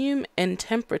volume and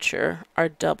temperature are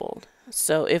doubled.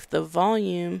 So if the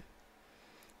volume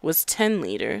was 10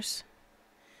 liters,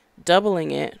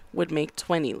 doubling it would make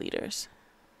 20 liters.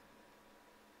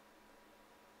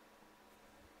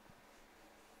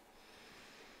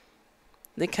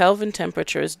 The Kelvin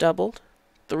temperature is doubled.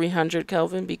 300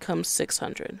 Kelvin becomes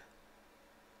 600.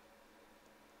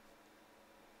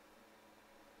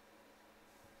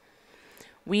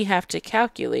 We have to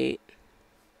calculate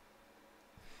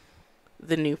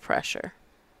the new pressure.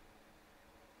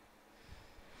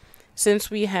 Since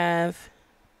we have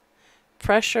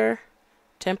pressure,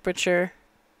 temperature,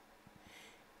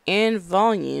 and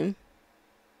volume,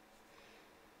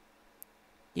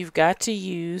 you've got to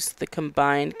use the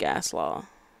combined gas law.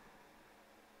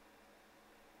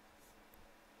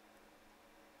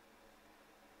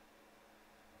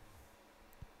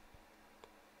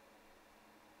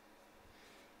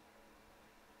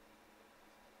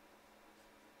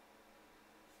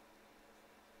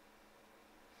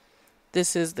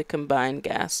 This is the combined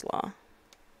gas law.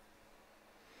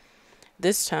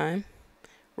 This time,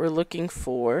 we're looking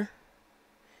for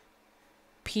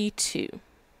P2.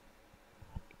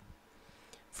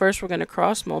 First, we're going to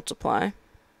cross multiply.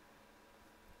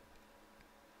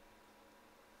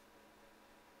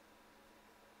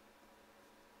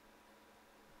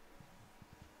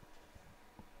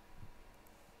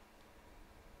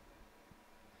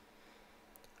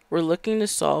 We're looking to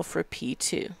solve for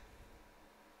P2.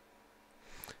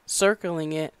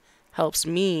 Circling it helps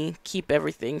me keep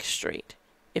everything straight.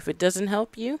 If it doesn't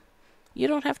help you, you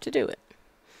don't have to do it.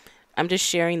 I'm just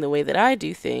sharing the way that I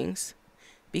do things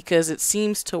because it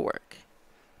seems to work.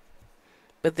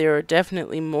 But there are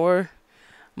definitely more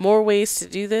ways to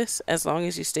do this. As long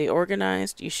as you stay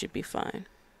organized, you should be fine.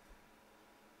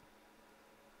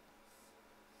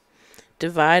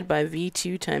 Divide by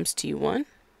V2 times T1.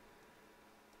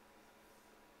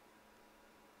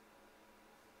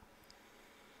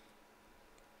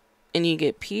 And you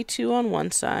get P2 on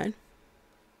one side.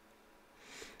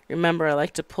 Remember, I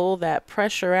like to pull that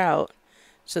pressure out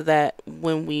so that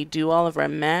when we do all of our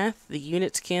math, the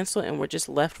units cancel and we're just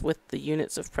left with the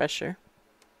units of pressure.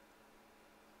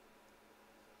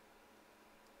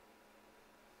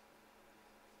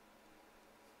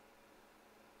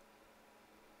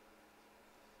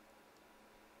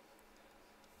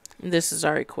 And this is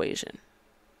our equation.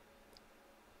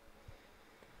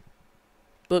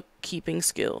 Bookkeeping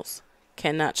skills.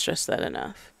 Cannot stress that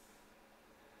enough.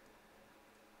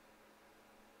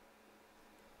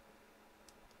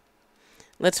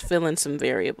 Let's fill in some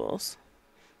variables.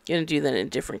 I'm going to do that in a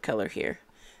different color here.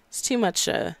 It's too much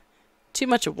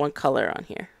of one color on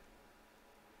here.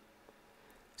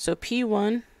 So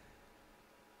P1,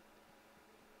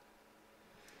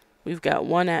 we've got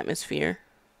 1 atmosphere.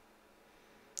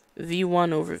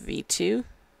 V1 over V2.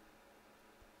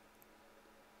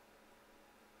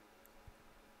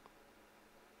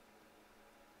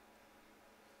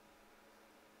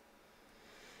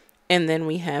 And then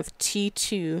we have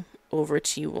T2 over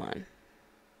T1.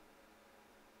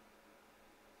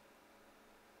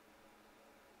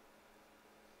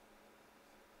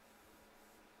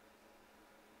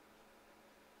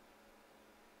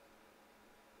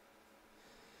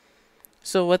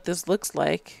 So what this looks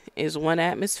like is 1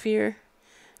 atmosphere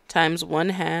times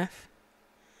 1/2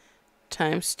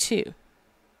 times 2.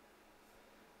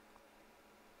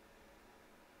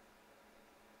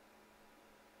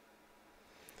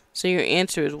 So your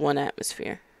answer is 1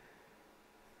 atmosphere.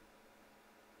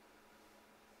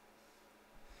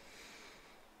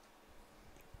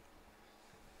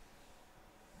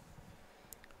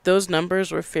 Those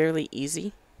numbers were fairly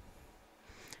easy.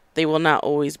 They will not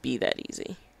always be that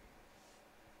easy.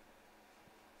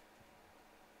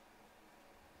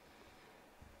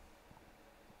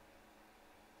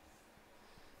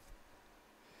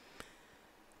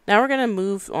 Now we're going to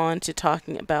move on to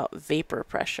talking about vapor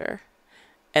pressure.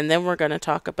 And then we're going to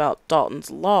talk about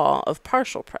Dalton's law of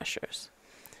partial pressures.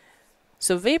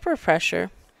 So vapor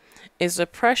pressure is the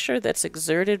pressure that's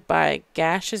exerted by a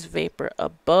gaseous vapor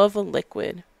above a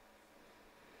liquid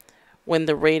when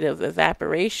the rate of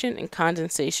evaporation and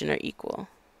condensation are equal.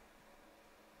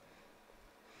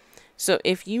 So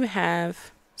if you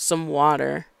have some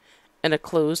water in a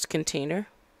closed container,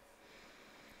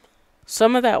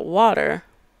 some of that water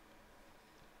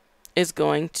is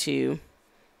going to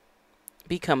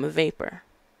become a vapor.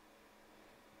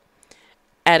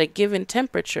 At a given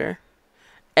temperature,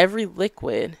 every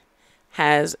liquid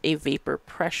has a vapor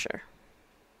pressure.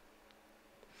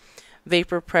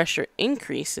 Vapor pressure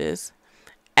increases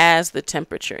as the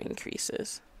temperature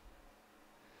increases.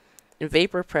 And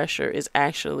vapor pressure is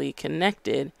actually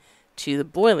connected to the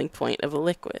boiling point of a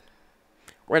liquid.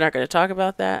 We're not going to talk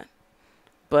about that,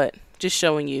 but just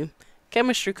showing you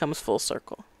chemistry comes full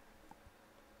circle.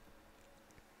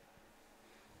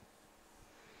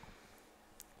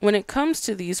 When it comes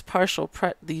to these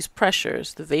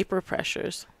pressures, the vapor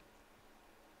pressures,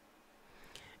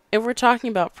 if we're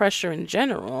talking about pressure in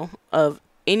general of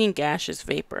any gaseous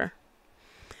vapor,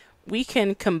 we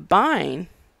can combine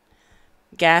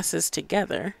gases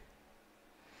together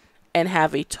and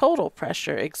have a total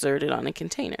pressure exerted on a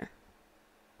container.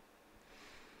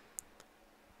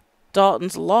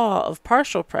 Dalton's law of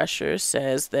partial pressures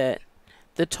says that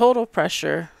the total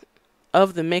pressure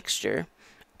of the mixture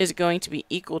is going to be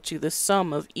equal to the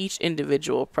sum of each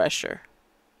individual pressure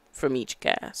from each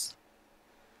gas.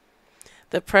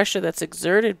 The pressure that's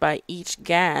exerted by each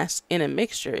gas in a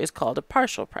mixture is called a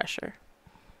partial pressure.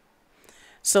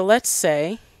 So let's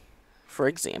say, for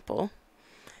example,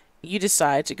 you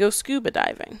decide to go scuba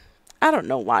diving. I don't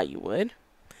know why you would,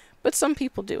 but some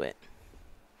people do it.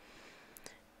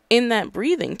 In that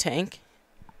breathing tank,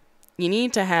 you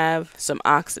need to have some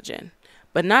oxygen,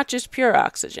 but not just pure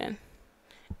oxygen.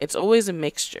 It's always a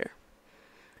mixture.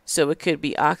 So it could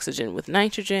be oxygen with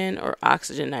nitrogen or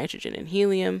oxygen, nitrogen, and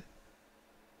helium.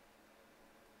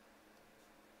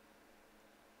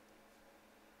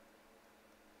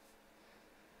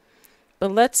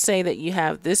 But let's say that you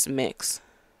have this mix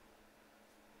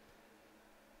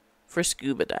for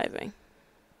scuba diving.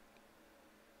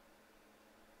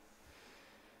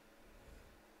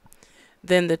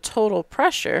 Then the total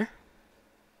pressure,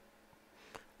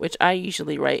 which I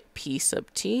usually write P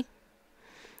sub T,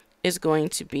 is going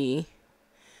to be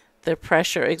the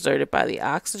pressure exerted by the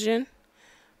oxygen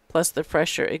plus the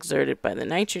pressure exerted by the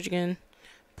nitrogen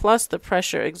plus the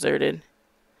pressure exerted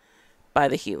by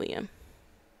the helium.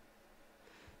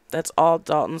 That's all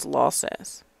Dalton's law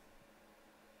says.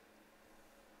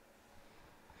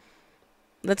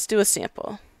 Let's do a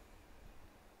sample.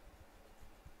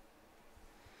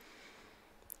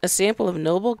 A sample of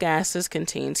noble gases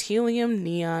contains helium,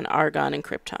 neon, argon, and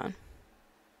krypton.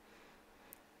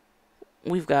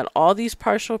 We've got all these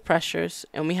partial pressures,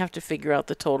 and we have to figure out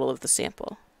the total of the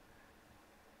sample.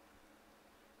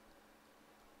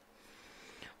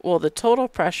 Well, the total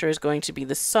pressure is going to be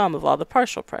the sum of all the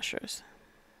partial pressures.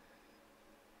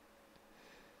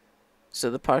 So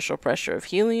the partial pressure of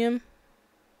helium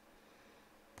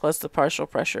plus the partial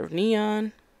pressure of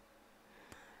neon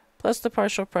plus the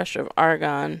partial pressure of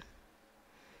argon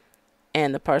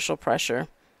and the partial pressure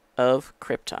of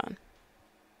krypton.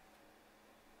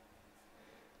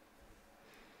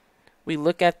 We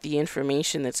look at the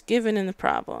information that's given in the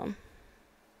problem.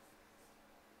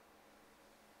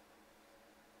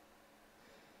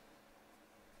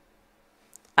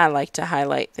 I like to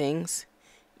highlight things.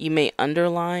 You may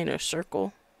underline or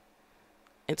circle.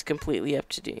 It's completely up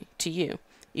to you.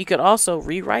 You could also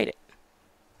rewrite it.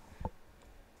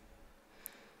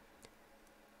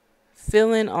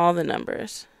 Fill in all the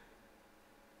numbers.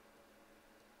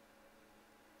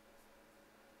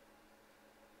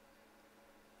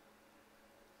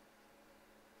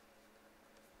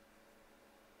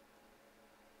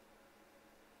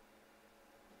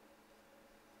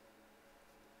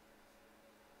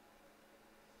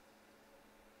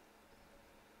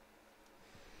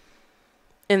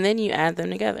 And then you add them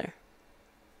together.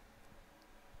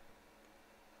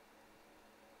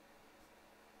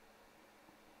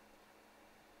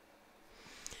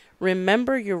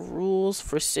 Remember your rules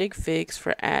for sig figs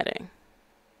for adding.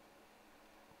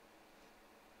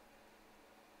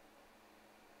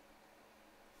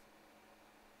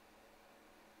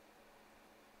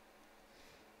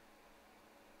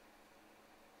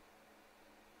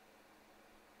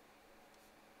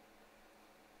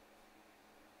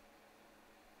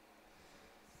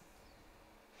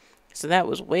 So that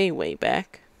was way, way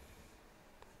back.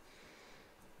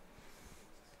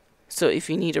 So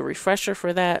if you need a refresher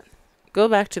for that, go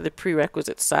back to the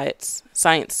prerequisite science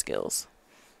skills,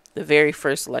 the very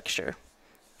first lecture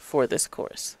for this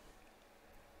course.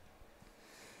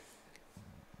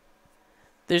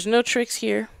 There's no tricks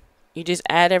here. You just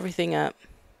add everything up.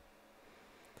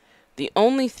 The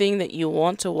only thing that you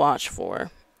want to watch for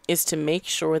is to make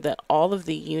sure that all of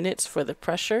the units for the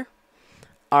pressure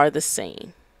are the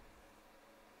same.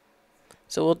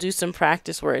 So we'll do some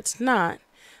practice where it's not,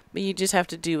 but you just have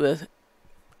to do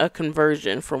a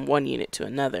conversion from one unit to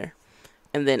another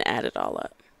and then add it all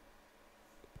up.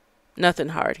 Nothing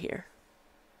hard here.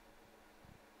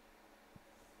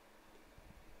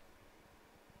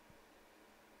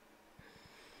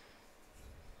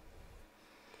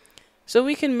 So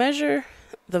we can measure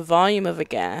the volume of a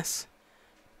gas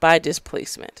by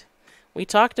displacement. We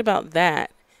talked about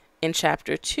that in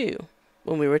chapter 2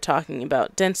 when we were talking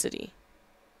about density.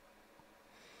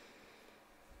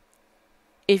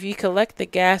 If you collect the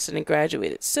gas in a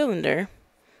graduated cylinder,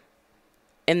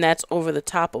 and that's over the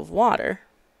top of water,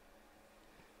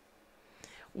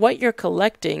 what you're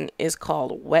collecting is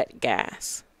called wet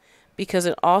gas because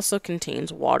it also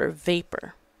contains water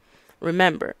vapor.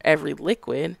 Remember, every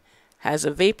liquid has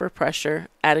a vapor pressure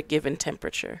at a given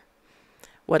temperature.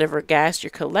 Whatever gas you're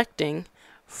collecting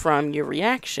from your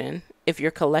reaction, if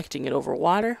you're collecting it over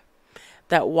water,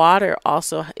 that water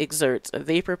also exerts a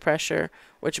vapor pressure,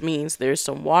 which means there's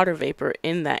some water vapor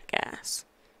in that gas.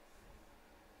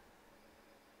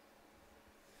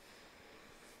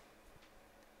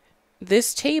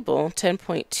 This table,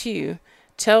 10.2,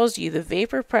 tells you the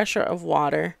vapor pressure of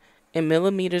water in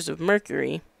millimeters of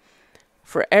mercury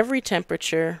for every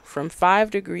temperature from 5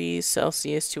 degrees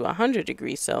Celsius to 100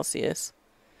 degrees Celsius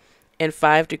in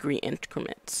 5-degree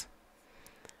increments.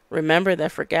 Remember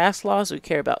that for gas laws, we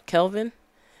care about Kelvin,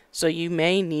 so you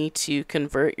may need to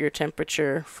convert your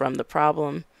temperature from the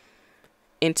problem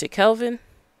into Kelvin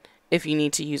if you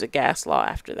need to use a gas law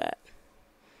after that.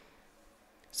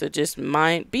 So just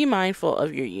be mindful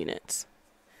of your units.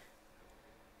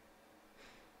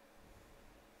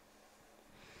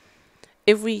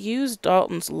 If we use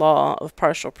Dalton's law of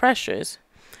partial pressures,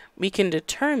 we can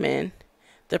determine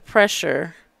the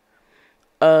pressure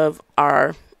of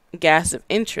our gas of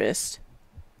interest,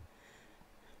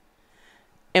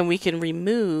 and we can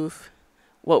remove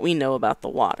what we know about the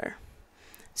water.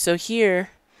 So here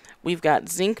we've got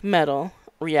zinc metal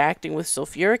reacting with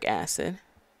sulfuric acid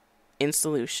in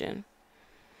solution.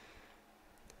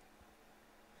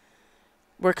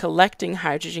 We're collecting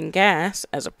hydrogen gas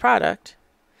as a product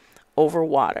over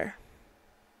water.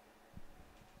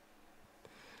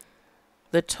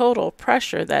 The total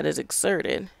pressure that is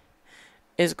exerted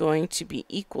is going to be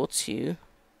equal to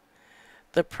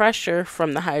the pressure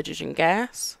from the hydrogen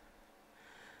gas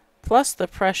plus the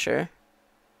pressure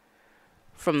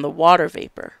from the water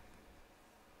vapor.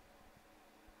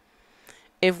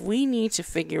 If we need to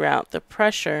figure out the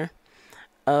pressure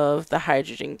of the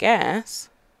hydrogen gas,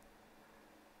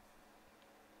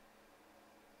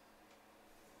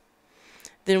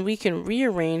 then we can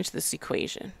rearrange this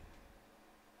equation.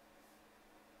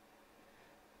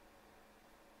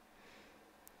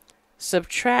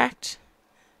 Subtract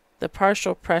the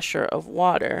partial pressure of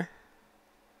water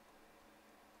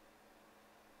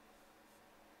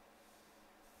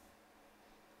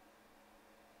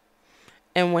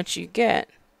and what you get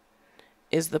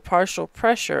is the partial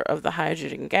pressure of the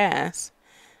hydrogen gas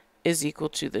is equal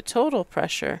to the total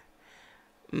pressure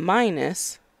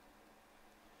minus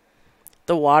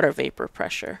the water vapor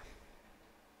pressure.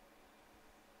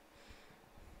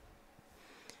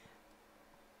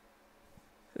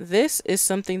 This is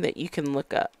something that you can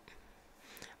look up.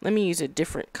 Let me use a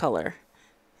different color.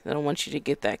 I don't want you to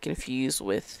get that confused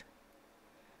with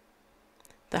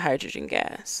the hydrogen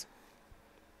gas.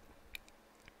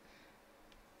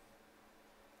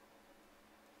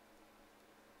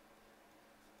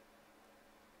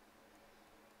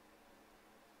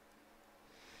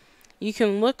 You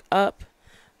can look up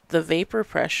the vapor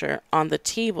pressure on the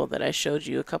table that I showed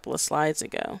you a couple of slides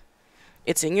ago.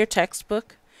 It's in your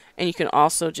textbook, and you can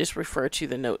also just refer to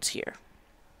the notes here.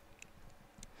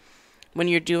 When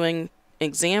you're doing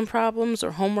exam problems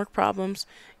or homework problems,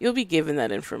 you'll be given that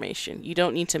information. You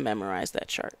don't need to memorize that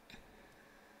chart.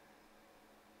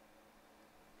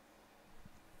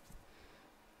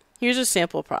 Here's a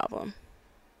sample problem.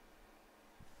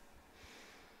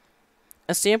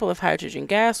 A sample of hydrogen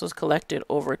gas was collected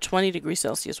over 20 degrees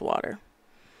Celsius water.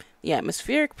 The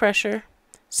atmospheric pressure,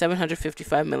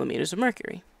 755 millimeters of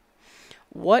mercury.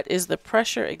 What is the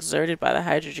pressure exerted by the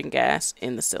hydrogen gas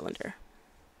in the cylinder?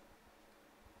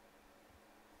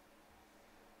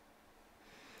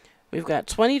 We've got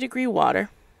 20-degree water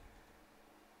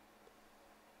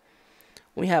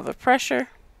We have a pressure,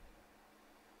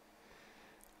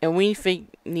 and we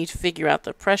need to figure out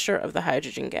the pressure of the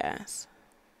hydrogen gas.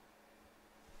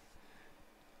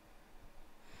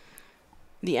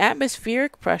 The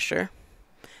atmospheric pressure,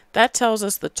 that tells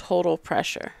us the total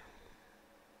pressure.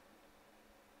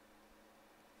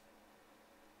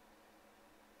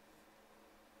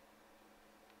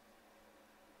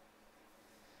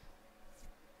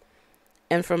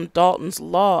 And from Dalton's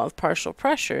law of partial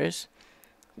pressures,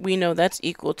 we know that's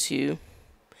equal to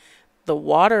the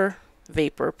water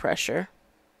vapor pressure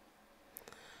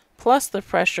plus the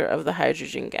pressure of the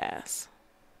hydrogen gas.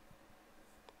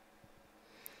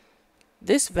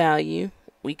 This value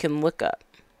we can look up.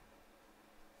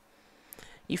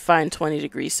 You find 20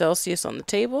 degrees Celsius on the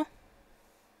table.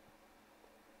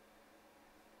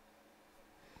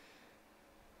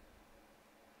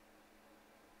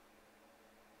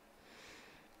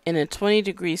 And at 20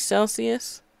 degrees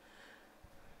Celsius,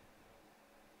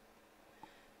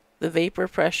 the vapor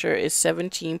pressure is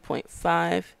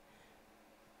 17.5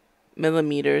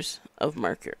 millimeters of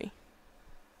mercury.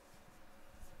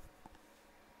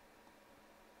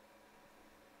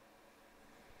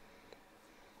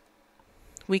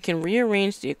 We can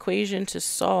rearrange the equation to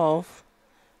solve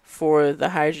for the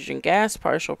hydrogen gas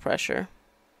partial pressure.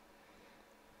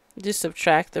 Just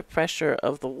subtract the pressure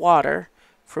of the water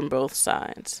from both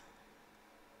sides.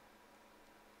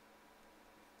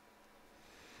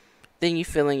 Then you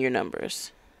fill in your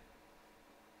numbers.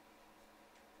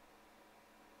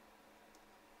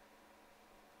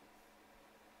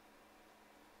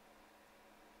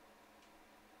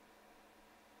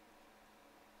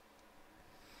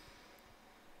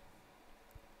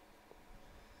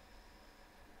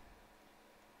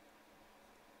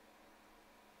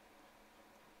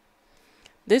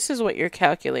 This is what your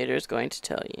calculator is going to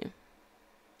tell you.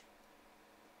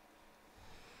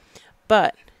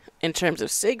 But in terms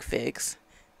of sig figs,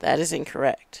 that is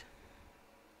incorrect.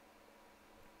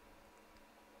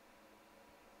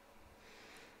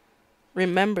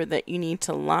 Remember that you need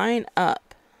to line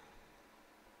up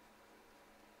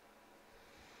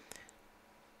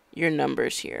your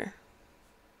numbers here.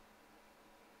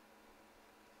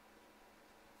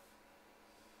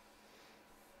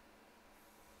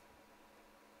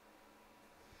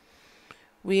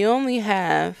 We only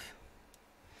have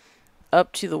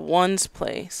up to the ones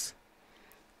place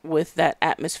with that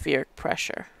atmospheric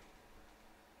pressure.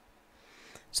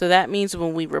 So that means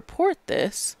when we report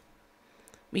this,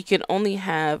 we can only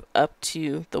have up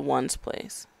to the ones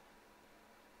place.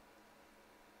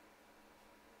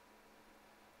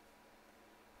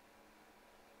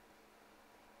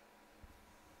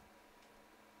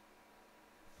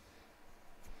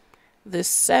 This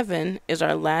 7 is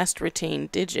our last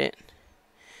retained digit.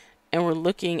 And we're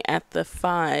looking at the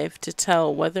 5 to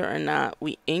tell whether or not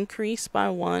we increase by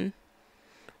 1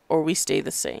 or we stay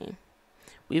the same.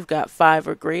 We've got 5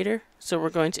 or greater, so we're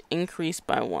going to increase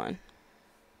by 1.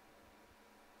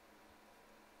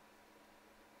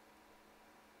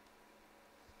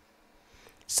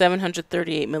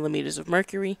 "738 millimeters of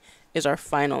mercury is our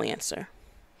final answer.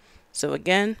 So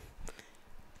again,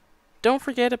 don't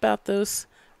forget about those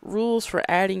rules for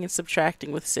adding and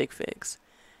subtracting with sig figs.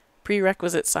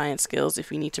 Prerequisite science skills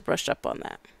if you need to brush up on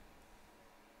that.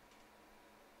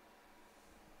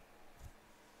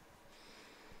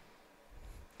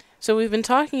 So we've been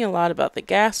talking a lot about the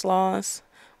gas laws.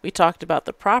 We talked about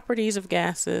the properties of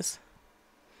gases.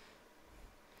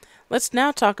 Let's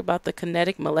now talk about the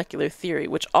kinetic molecular theory,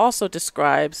 which also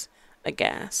describes a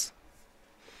gas.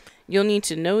 You'll need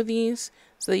to know these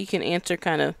so that you can answer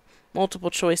kind of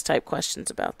multiple choice type questions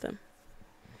about them.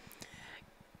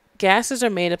 Gases are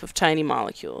made up of tiny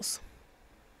molecules.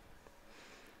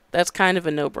 That's kind of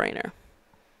a no-brainer.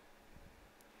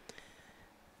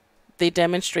 They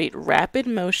demonstrate rapid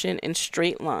motion in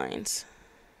straight lines.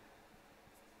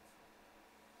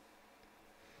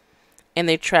 And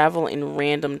they travel in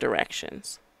random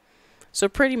directions. So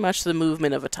pretty much the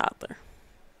movement of a toddler.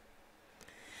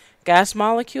 Gas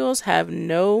molecules have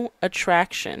no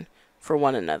attraction for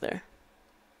one another.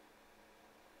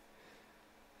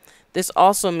 This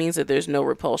also means that there's no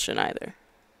repulsion either.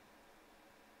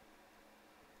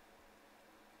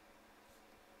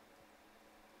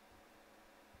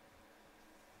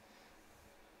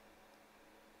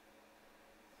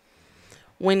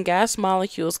 When gas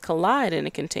molecules collide in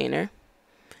a container,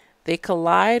 they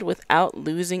collide without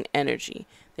losing energy.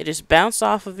 They just bounce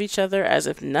off of each other as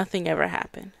if nothing ever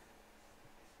happened.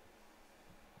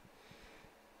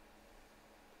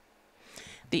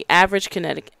 The average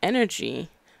kinetic energy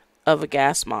of a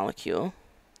gas molecule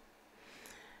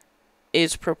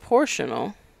is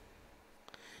proportional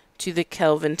to the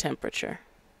Kelvin temperature.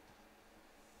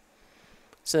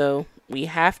 So we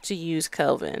have to use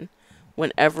Kelvin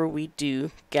whenever we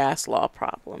do gas law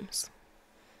problems.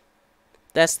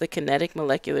 That's the kinetic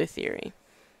molecular theory.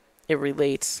 It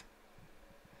relates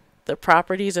the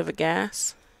properties of a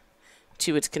gas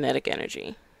to its kinetic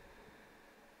energy.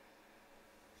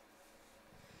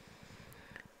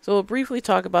 So we'll briefly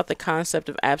talk about the concept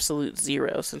of absolute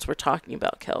zero since we're talking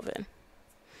about Kelvin.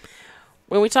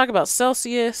 When we talk about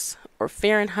Celsius or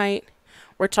Fahrenheit,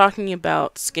 we're talking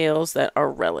about scales that are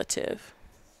relative.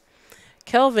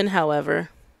 Kelvin, however,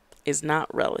 is not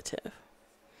relative.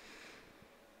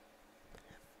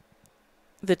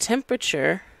 The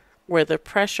temperature where the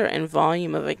pressure and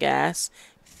volume of a gas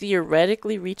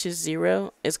theoretically reaches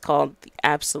zero is called the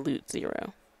absolute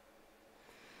zero.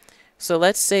 So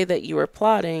let's say that you are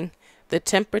plotting the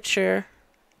temperature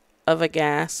of a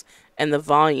gas and the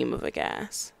volume of a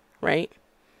gas, right?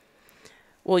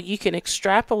 Well, you can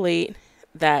extrapolate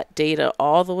that data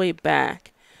all the way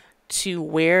back to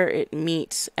where it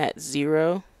meets at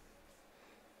zero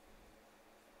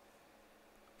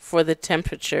for the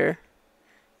temperature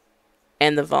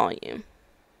and the volume.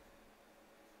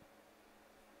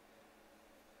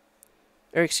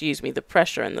 Or excuse me, the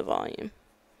pressure and the volume.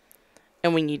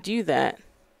 And when you do that,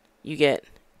 you get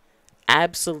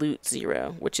absolute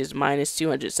zero, which is minus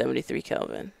 273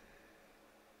 Kelvin.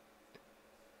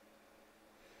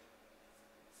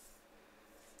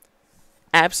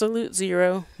 Absolute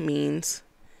zero means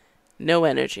no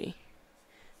energy,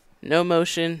 no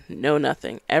motion, no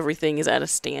nothing. Everything is at a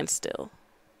standstill.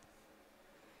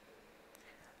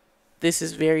 This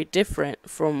is very different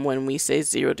from when we say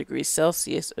 0 degrees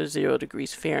Celsius or 0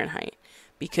 degrees Fahrenheit,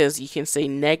 because you can say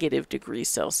negative degrees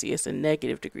Celsius and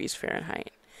negative degrees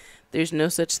Fahrenheit. There's no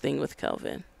such thing with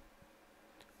Kelvin.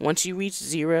 Once you reach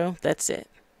zero, that's it.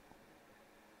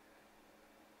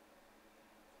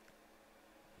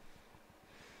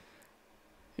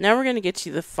 Now we're going to get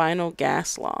to the final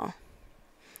gas law,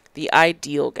 the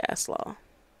ideal gas law.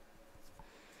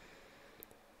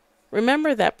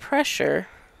 Remember that pressure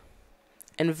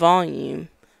and volume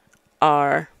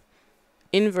are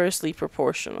inversely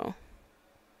proportional.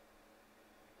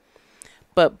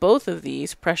 But both of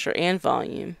these, pressure and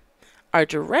volume, are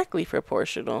directly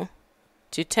proportional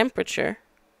to temperature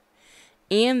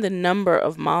and the number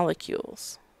of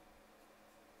molecules.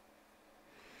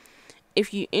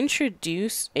 If you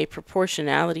introduce a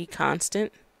proportionality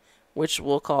constant, which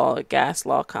we'll call a gas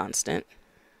law constant,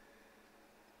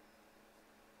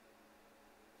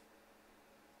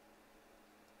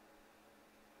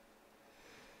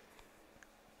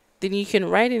 then you can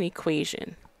write an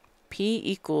equation. P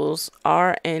equals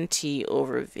RNT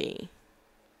over V.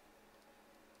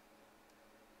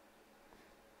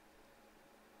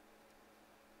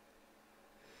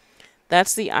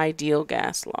 That's the ideal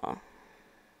gas law.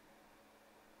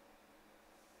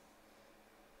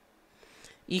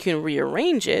 You can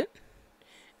rearrange it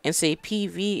and say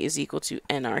PV is equal to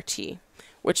nRT,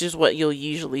 which is what you'll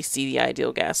usually see the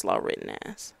ideal gas law written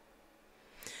as.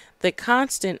 The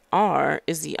constant R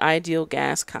is the ideal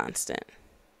gas constant.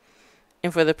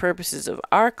 And for the purposes of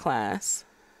our class,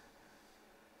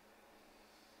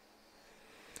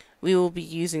 we will be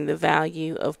using the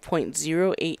value of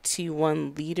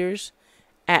 0.0821 liters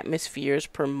atmospheres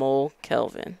per mole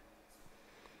Kelvin.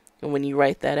 And when you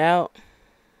write that out,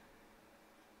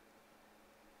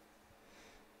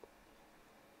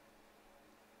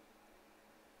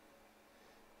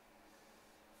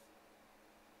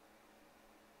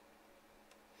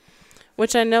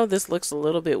 which I know this looks a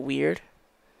little bit weird,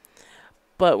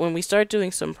 but when we start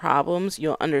doing some problems,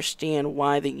 you'll understand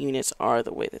why the units are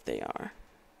the way that they are.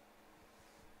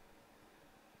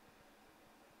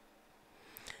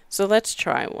 So let's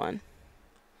try one.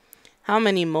 How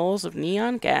many moles of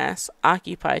neon gas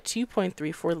occupy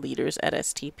 2.34 liters at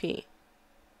STP?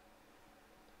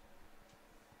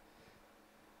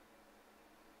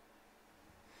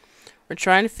 We're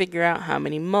trying to figure out how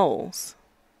many moles.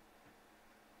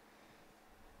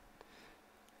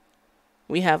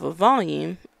 We have a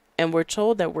volume, and we're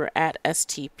told that we're at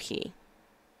STP.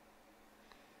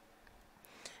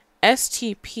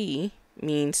 STP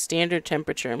means standard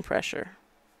temperature and pressure.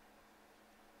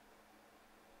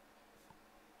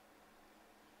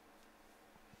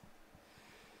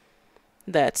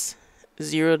 That's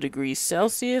 0 degrees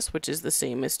Celsius, which is the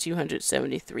same as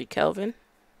 273 Kelvin,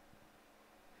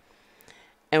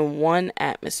 and 1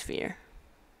 atmosphere.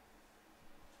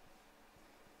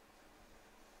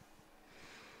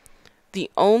 The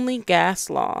only gas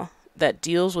law that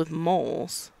deals with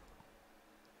moles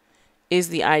is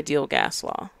the ideal gas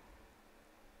law.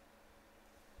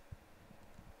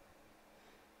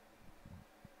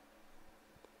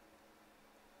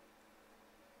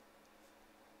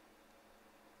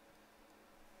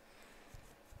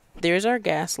 there's our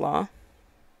gas law.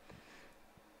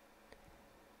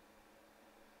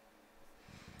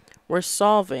 We're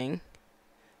solving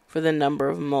for the number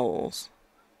of moles,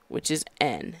 which is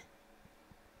N.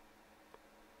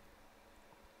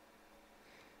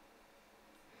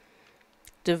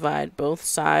 Divide both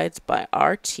sides by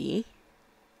RT,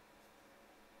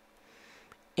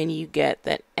 and you get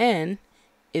that N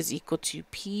is equal to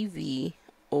PV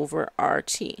over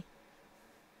RT.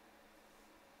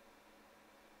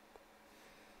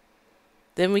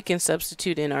 Then we can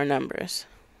substitute in our numbers.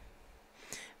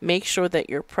 Make sure that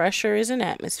your pressure is in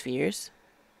atmospheres,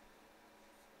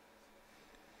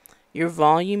 your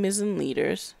volume is in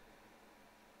liters,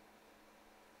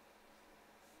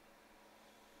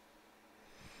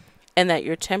 and that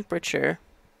your temperature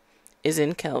is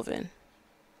in Kelvin.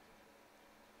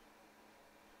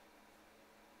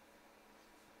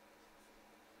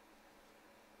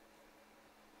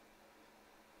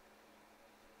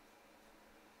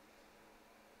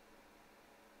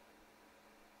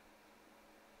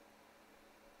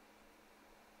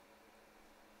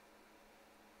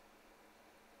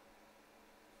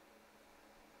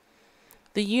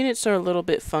 The units are a little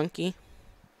bit funky.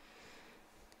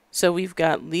 So we've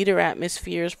got liter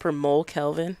atmospheres per mole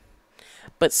Kelvin.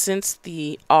 But since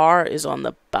the R is on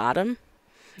the bottom,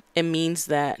 it means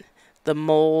that the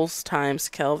moles times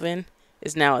Kelvin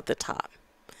is now at the top.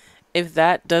 If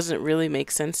that doesn't really make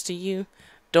sense to you,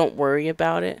 don't worry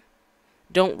about it.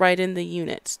 Don't write in the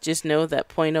units. Just know that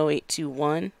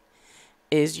 0.0821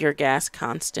 is your gas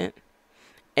constant,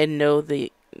 and know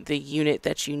the unit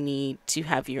that you need to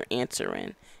have your answer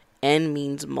in. N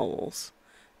means moles.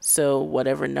 So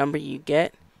whatever number you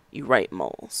get, you write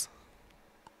moles.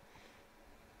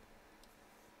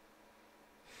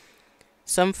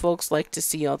 Some folks like to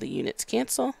see all the units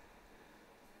cancel.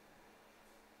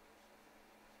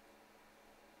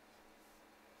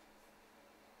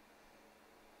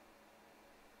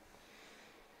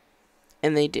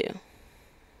 And they do.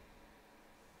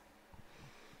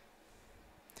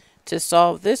 To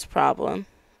solve this problem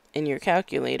in your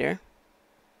calculator,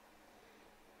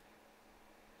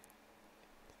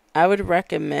 I would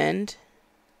recommend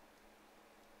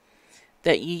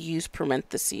that you use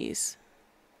parentheses.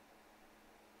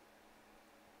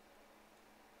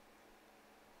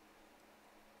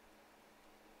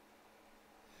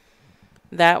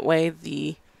 That way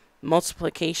the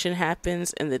multiplication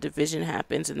happens and the division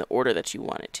happens in the order that you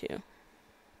want it to.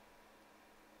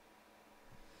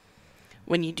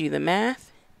 When you do the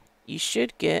math, you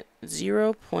should get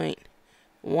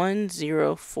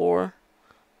 0.104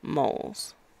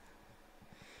 moles.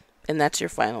 And that's your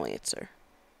final answer.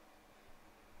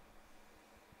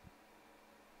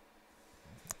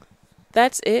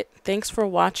 That's it. Thanks for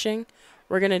watching.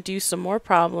 We're going to do some more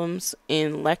problems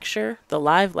in lecture, the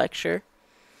live lecture,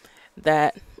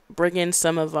 that bring in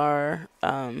some of our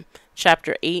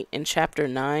Chapter 8 and Chapter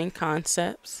 9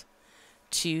 concepts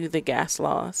to the gas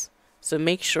laws. So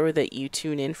make sure that you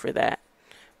tune in for that.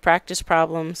 Practice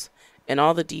problems and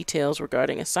all the details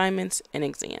regarding assignments and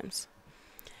exams.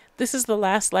 This is the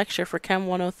last lecture for Chem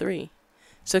 103.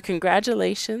 So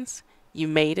congratulations, you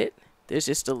made it. There's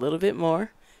just a little bit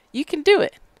more. You can do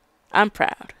it. I'm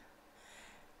proud.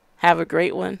 Have a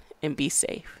great one and be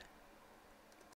safe.